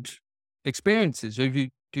you had experiences?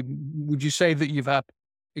 Would you say that you've had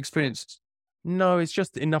experiences? No, it's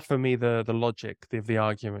just enough for me, the logic, the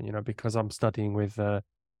argument, because I'm studying with a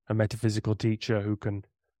metaphysical teacher who can,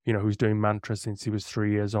 who's doing mantra since he was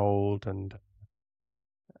 3 years old, and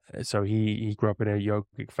so he grew up in a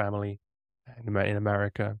yogic family in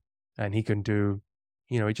America, and he can do,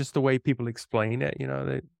 just the way people explain it, in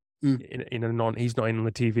a he's not in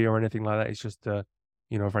the TV or anything like that. He's just a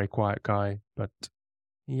very quiet guy, but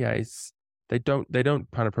yeah, they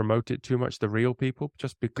don't kind of promote it too much, the real people,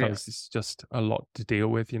 just because it's just a lot to deal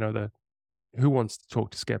with. Who wants to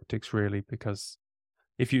talk to skeptics, really? Because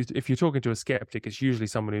if you're talking to a skeptic, it's usually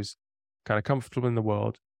someone who's kind of comfortable in the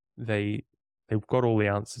world. They've got all the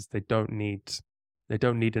answers. They don't need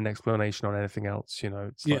an explanation on anything else.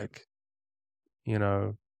 It's like,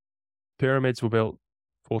 pyramids were built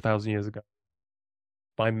 4,000 years ago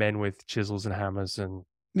by men with chisels and hammers, and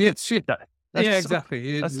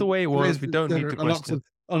exactly. That's the way it was. We don't need to question. Lots of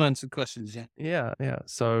unanswered questions. Yeah.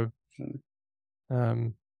 So,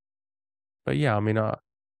 but yeah, I mean,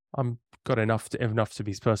 I'm got enough to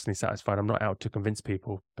be personally satisfied. I'm not out to convince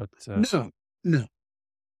people, but no.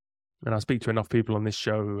 And I speak to enough people on this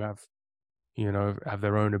show who have, have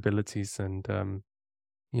their own abilities, and and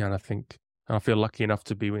I feel lucky enough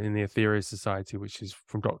to be in the Aetherius Society, which is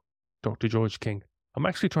from Dr. George King. I'm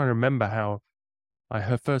actually trying to remember how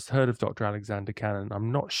I first heard of Dr. Alexander Canon.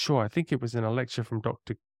 I'm not sure. I think it was in a lecture from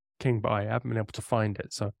Dr. King, but I haven't been able to find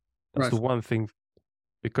it. So that's the one thing,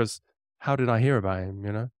 because how did I hear about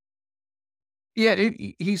him, Yeah,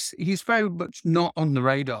 he's very much not on the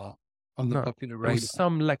radar, on the popular radar. There was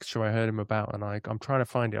some lecture I heard him about, and I'm trying to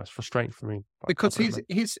find it. It's frustrating for me. Because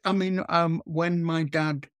when my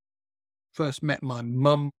dad first met my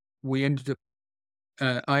mum, I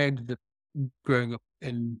ended up growing up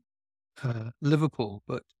in Liverpool,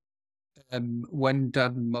 but when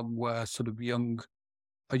Dad and Mum were sort of a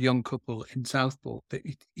young couple in Southport,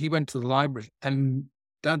 he went to the library, and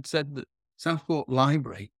Dad said that Southport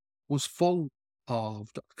Library was full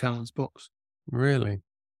of Dr. Canon's books. Really?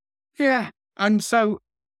 Yeah, and so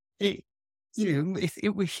he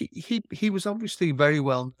was obviously very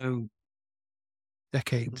well known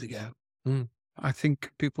decades ago. I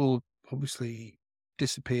think people obviously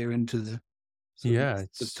disappear into the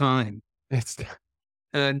time. It's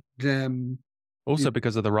and also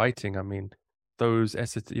because of the writing. I mean, those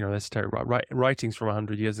esoteric writings from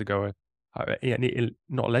 100 years ago are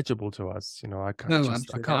not legible to us. I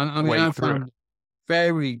can't found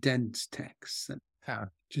very dense texts, and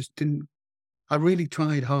just didn't. I really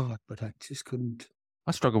tried hard, but I just couldn't.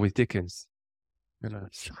 I struggle with Dickens.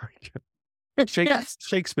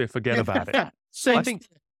 Shakespeare, forget about it. I think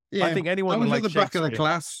anyone I was like at the back of the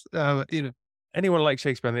class, anyone like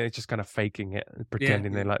Shakespeare, I think they're just kind of faking it and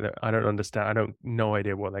pretending they like that. I don't understand. No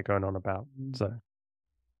idea what they're going on about. So,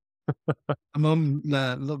 my mum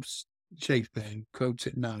loves Shakespeare and quotes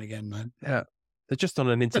it now and again, man. Yeah, they're just on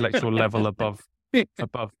an intellectual level above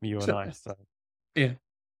above you and So, I. So, yeah.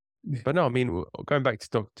 Yeah. but no, I mean, going back to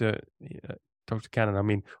Dr. Cannon, I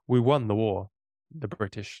mean, we won the war, the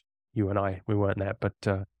British. You and I, we weren't there, but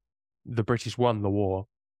the British won the war.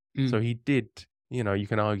 Mm. So he did. You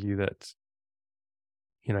can argue that.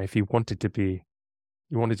 If he wanted to be,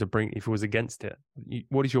 he wanted to bring. If he was against it,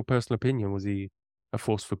 what is your personal opinion? Was he a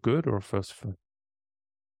force for good or a force for?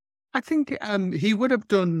 I think he would have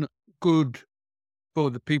done good for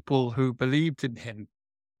the people who believed in him.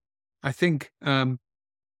 I think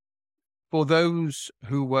for those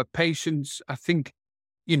who were patients, I think,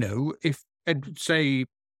 if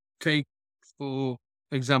take for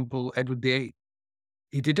example, Edward VIII,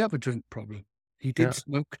 he did have a drink problem. He did Yeah,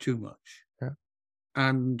 smoke too much. yeah,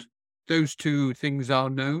 And those two things are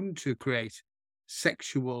known to create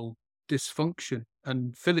sexual dysfunction.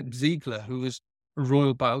 And Philip Ziegler, who was a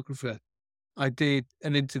royal biographer, I did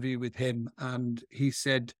an interview with him, and he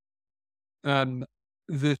said um,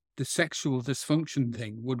 the sexual dysfunction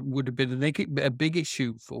thing would have been a big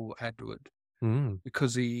issue for Edward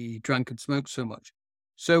because he drank and smoked so much.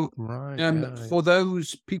 So right, yeah, for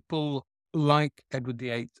those people like Edward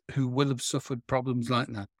VIII who will have suffered problems like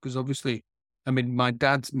that, because obviously, I mean, my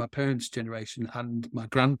parents' generation and my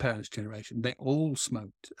grandparents' generation, they all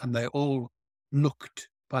smoked and they all looked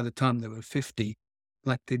by the time they were 50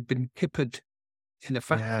 like they'd been hippered in a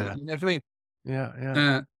factory. yeah, You know what I mean? yeah,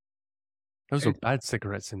 yeah. Uh, Those were it- bad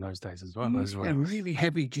cigarettes in those days as well. Those yeah, were, really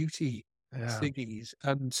heavy duty yeah, ciggies.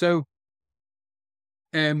 And so,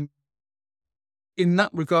 um, in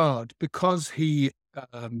that regard, because he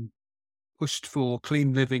pushed for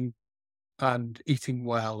clean living and eating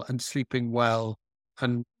well and sleeping well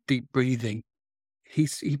and deep breathing,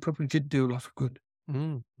 he probably did do a lot of good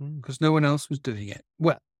mm, mm, because no one else was doing it.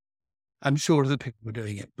 Well, I'm sure other people were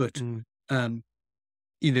doing it, but mm, um,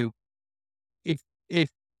 you know, if if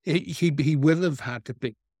he will have had a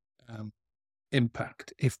big um,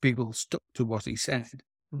 impact if people stuck to what he said.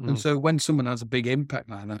 And mm. so when someone has a big impact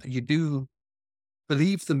like that, you do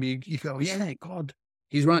believe them. You go, yeah, God,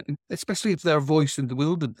 he's right. Especially if they're a voice in the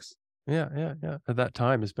wilderness. Yeah, yeah, yeah. At that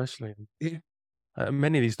time, especially. Yeah.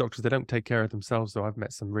 Many of these doctors, they don't take care of themselves. Though I've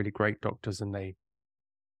met some really great doctors, and they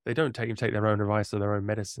don't take their own advice or their own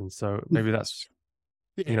medicine. So maybe that's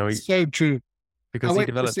Yeah, you know he, so true. I because he went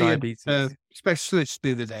to developed see a diabetes. specialist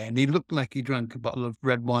the other day, and he looked like he drank a bottle of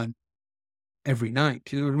red wine every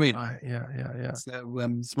night. You know what I mean? Right, yeah, yeah, yeah.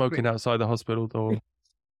 So, Smoking outside the hospital door.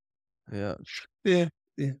 Yeah. yeah,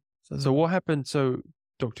 yeah. So what happened? So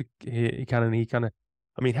Doctor Cannon,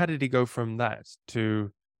 I mean, how did he go from that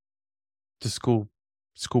to school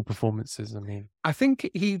performances? I mean, I think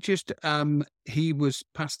he just he was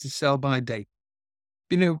past his sell-by date.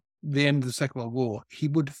 The end of the Second World War, he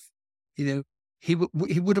would have, he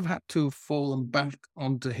would have had to have fallen back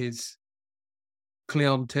onto his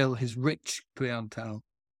clientele, his rich clientele,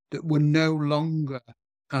 that were no longer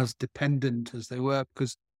as dependent as they were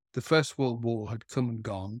because the First World War had come and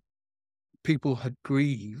gone. People had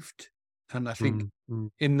grieved. And I think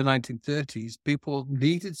in the 1930s, people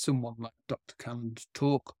needed someone like Dr. Canon to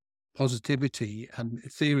talk positivity and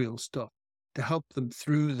ethereal stuff to help them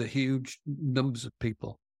through the huge numbers of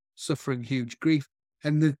people suffering huge grief.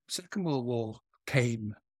 And the Second World War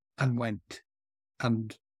came and went,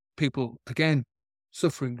 and people, again,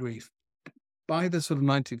 suffering grief. By the sort of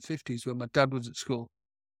 1950s, when my dad was at school,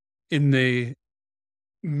 in the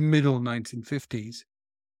middle 1950s,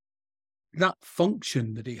 that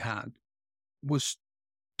function that he had was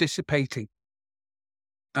dissipating,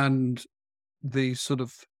 and the sort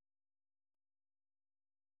of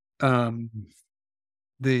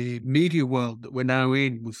the media world that we're now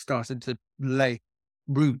in was starting to lay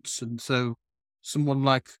roots, and so someone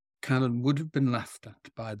like Cannon would have been laughed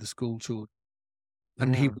at by the school children.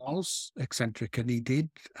 And he yeah. was eccentric, and he did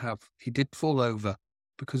fall over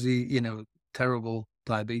because he, terrible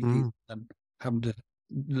diabetes and having to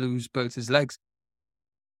lose both his legs.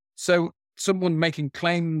 So someone making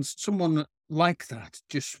claims, someone like that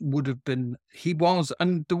just would have been, he was,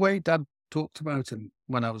 and the way Dad talked about him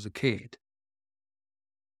when I was a kid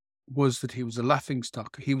was that he was a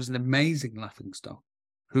laughingstock. He was an amazing laughingstock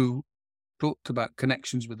who talked about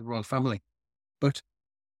connections with the royal family. But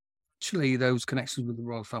actually, those connections with the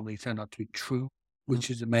royal family turned out to be true, which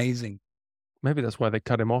is amazing. Maybe that's why they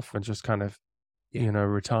cut him off and just kind of,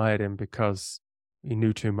 retired him because he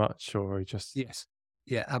knew too much, or he just, Yes.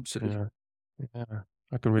 Yeah, absolutely. yeah.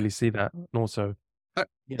 I can really see that. And also,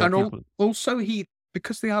 and people. Also,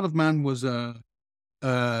 because the Isle of Man was a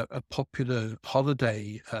popular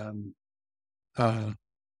holiday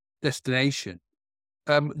destination.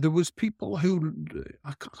 There was people who,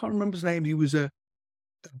 I can't remember his name. He was a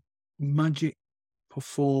magic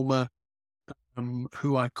performer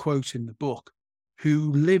who I quote in the book,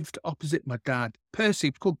 who lived opposite my dad.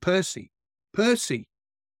 Percy, called Percy. Percy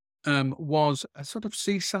was a sort of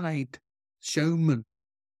seaside showman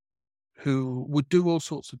who would do all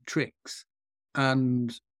sorts of tricks,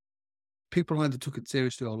 and people either took it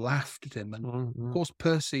seriously or laughed at him. And of course,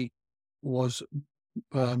 Percy was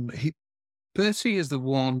Percy is the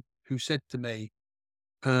one who said to me,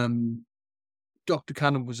 Dr.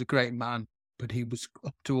 Canon was a great man, but he was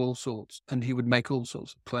up to all sorts, and he would make all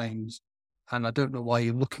sorts of claims. And I don't know why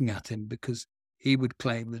you're looking at him, because he would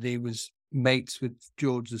claim that he was mates with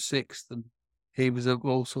George VI, and he was up to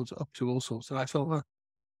all sorts. And I thought, well,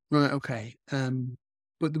 right, okay.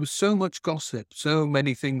 But there was so much gossip, so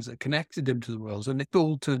many things that connected him to the royals, and it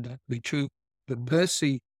all turned out to be true. But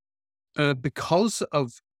Percy, because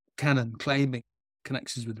of Canon claiming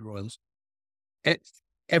connections with the royals,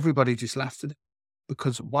 everybody just laughed at him,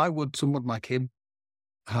 because why would someone like him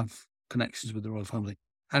have connections with the royal family?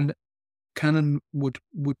 And Canon would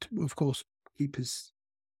of course keep his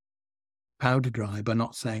powder dry by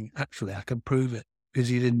not saying, actually, I can prove it, because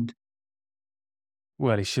he didn't.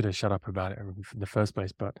 Well, he should have shut up about it in the first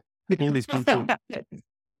place. But all these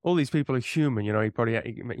people are human. He probably,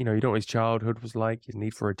 you know what his childhood was like, his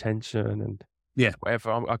need for attention and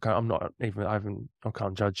whatever. I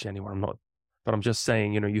can't judge anyone. I'm not, but I'm just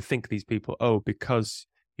saying, you think these people, because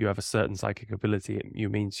you have a certain psychic ability, it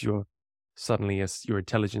means suddenly as your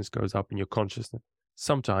intelligence goes up and your consciousness,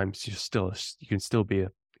 sometimes you can still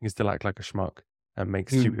act like a schmuck and make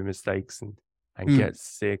stupid mistakes and get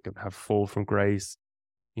sick and have fall from grace,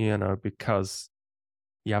 because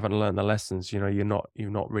you haven't learned the lessons. You've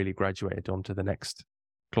not really graduated onto the next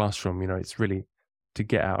classroom. It's really to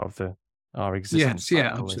get out of our existence.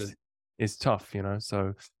 Yeah, absolutely. It's tough,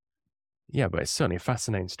 So yeah, but it's certainly a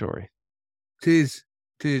fascinating story. It is.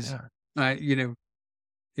 Yeah.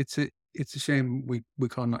 It's a shame we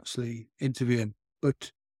can't actually interview him,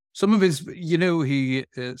 but some of his,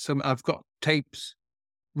 I've got tapes,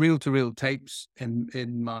 reel-to-reel tapes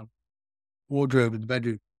in my wardrobe in the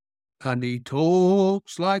bedroom, and he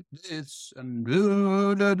talks like this, and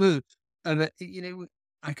and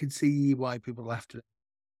I could see why people laughed at it.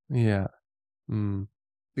 Yeah,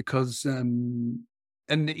 because and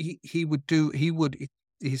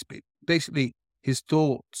his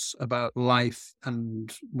thoughts about life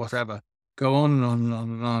and whatever go on and on and on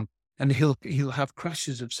and on, and he'll have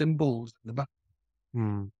crashes of cymbals in the back,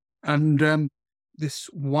 and this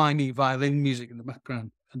whiny violin music in the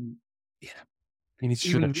background, and he needs to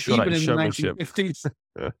show showmanship. 1950s,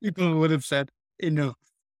 people would have said enough.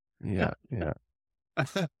 Yeah.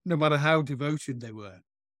 No matter how devoted they were.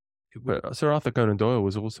 But Sir Arthur Conan Doyle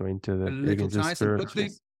was also into the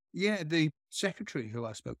spirituals. But the secretary who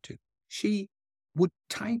I spoke to, she would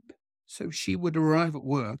type. So she would arrive at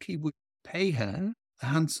work, he would pay her a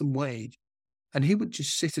handsome wage, and he would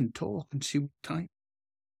just sit and talk, and she would type.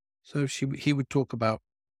 So he would talk about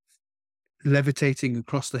levitating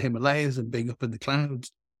across the Himalayas and being up in the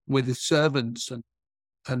clouds with his servants,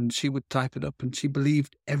 and she would type it up, and she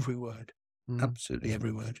believed every word, absolutely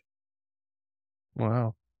every word.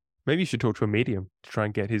 Wow. Maybe you should talk to a medium to try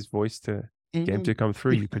and get his voice to get him to come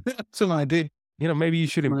through. That's an idea. Maybe you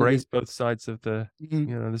should embrace both sides of the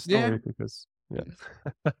story, because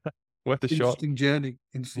worth a shot. Interesting journey.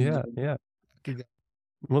 Yeah.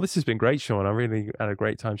 Well, this has been great, Sean. I really had a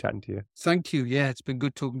great time chatting to you. Thank you. Yeah, it's been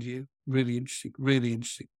good talking to you. Really interesting. Really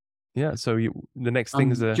interesting. Yeah. So the next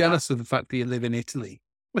thing is jealous of the fact that you live in Italy.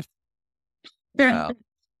 Yeah.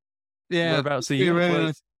 Whereabouts are you?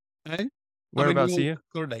 Whereabouts are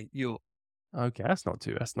you? Okay, that's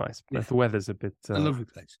nice. But the weather's a bit. A lovely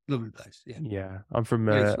place. Yeah. Yeah, I'm from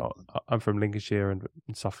Lincolnshire and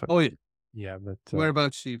Suffolk. Oh yeah. Yeah, but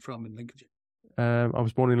whereabouts are you from in Lincolnshire? I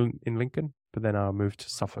was born in Lincoln, but then I moved to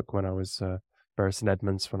Suffolk when I was Bury St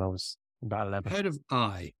Edmunds when I was about 11. Heard of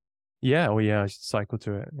Eye? Yeah. Oh yeah, I cycled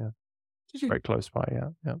to it. Yeah. Did you? Very close by.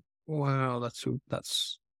 Yeah. Wow,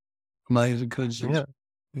 that's amazing coincidence.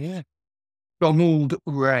 Yeah. Ronald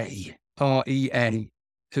Ray, R-E-A.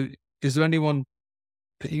 Is there anyone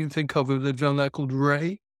that you can think of who lived on there called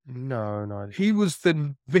Ray? No. He was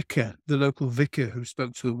the local vicar who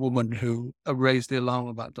spoke to a woman who raised the alarm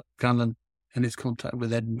about Dr. Canon and his contact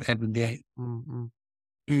with Edward VIII.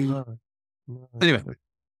 No. Anyway.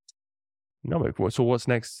 No, but so what's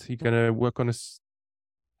next? You're going to work on this?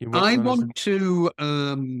 I want to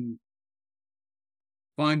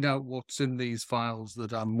find out what's in these files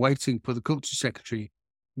that I'm waiting for the Culture Secretary,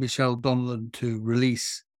 Michelle Donlan, to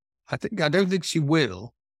release. I don't think she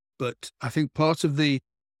will, but I think part of the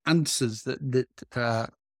answers that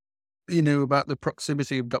about the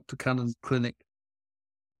proximity of Dr. Canon's clinic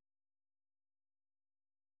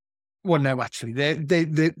Well, no, actually,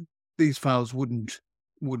 these files wouldn't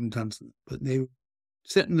answer them, but they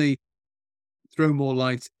certainly throw more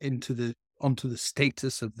light onto the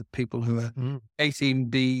status of the people who are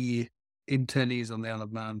 18B internees on the Isle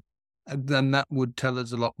of Man, and then that would tell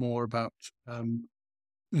us a lot more about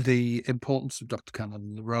the importance of Dr. Canon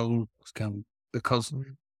and the role of Dr. Canon, because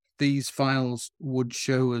these files would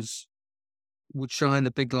shine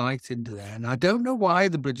a big light into there. And I don't know why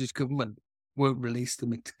the British government won't release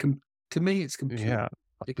them. To me, it's completely... Yeah,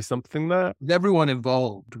 must be something there. Everyone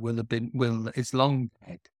involved it's long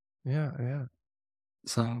dead. Yeah.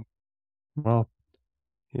 So, well,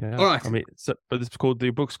 yeah. All right. I mean, but the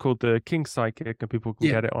book's called The King Psychic, and people can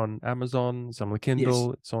get it on Amazon. It's on the Kindle.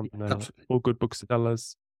 Yes. It's on all good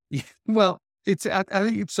booksellers. Yeah. Well, I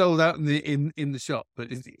think it's sold out in the shop, but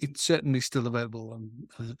it's certainly still available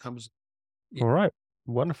on Amazon. Yeah. All right.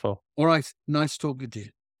 Wonderful. All right. Nice talking to you.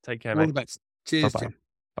 Take care, All mate. the best. Cheers.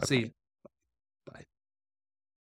 Bye-bye. See you.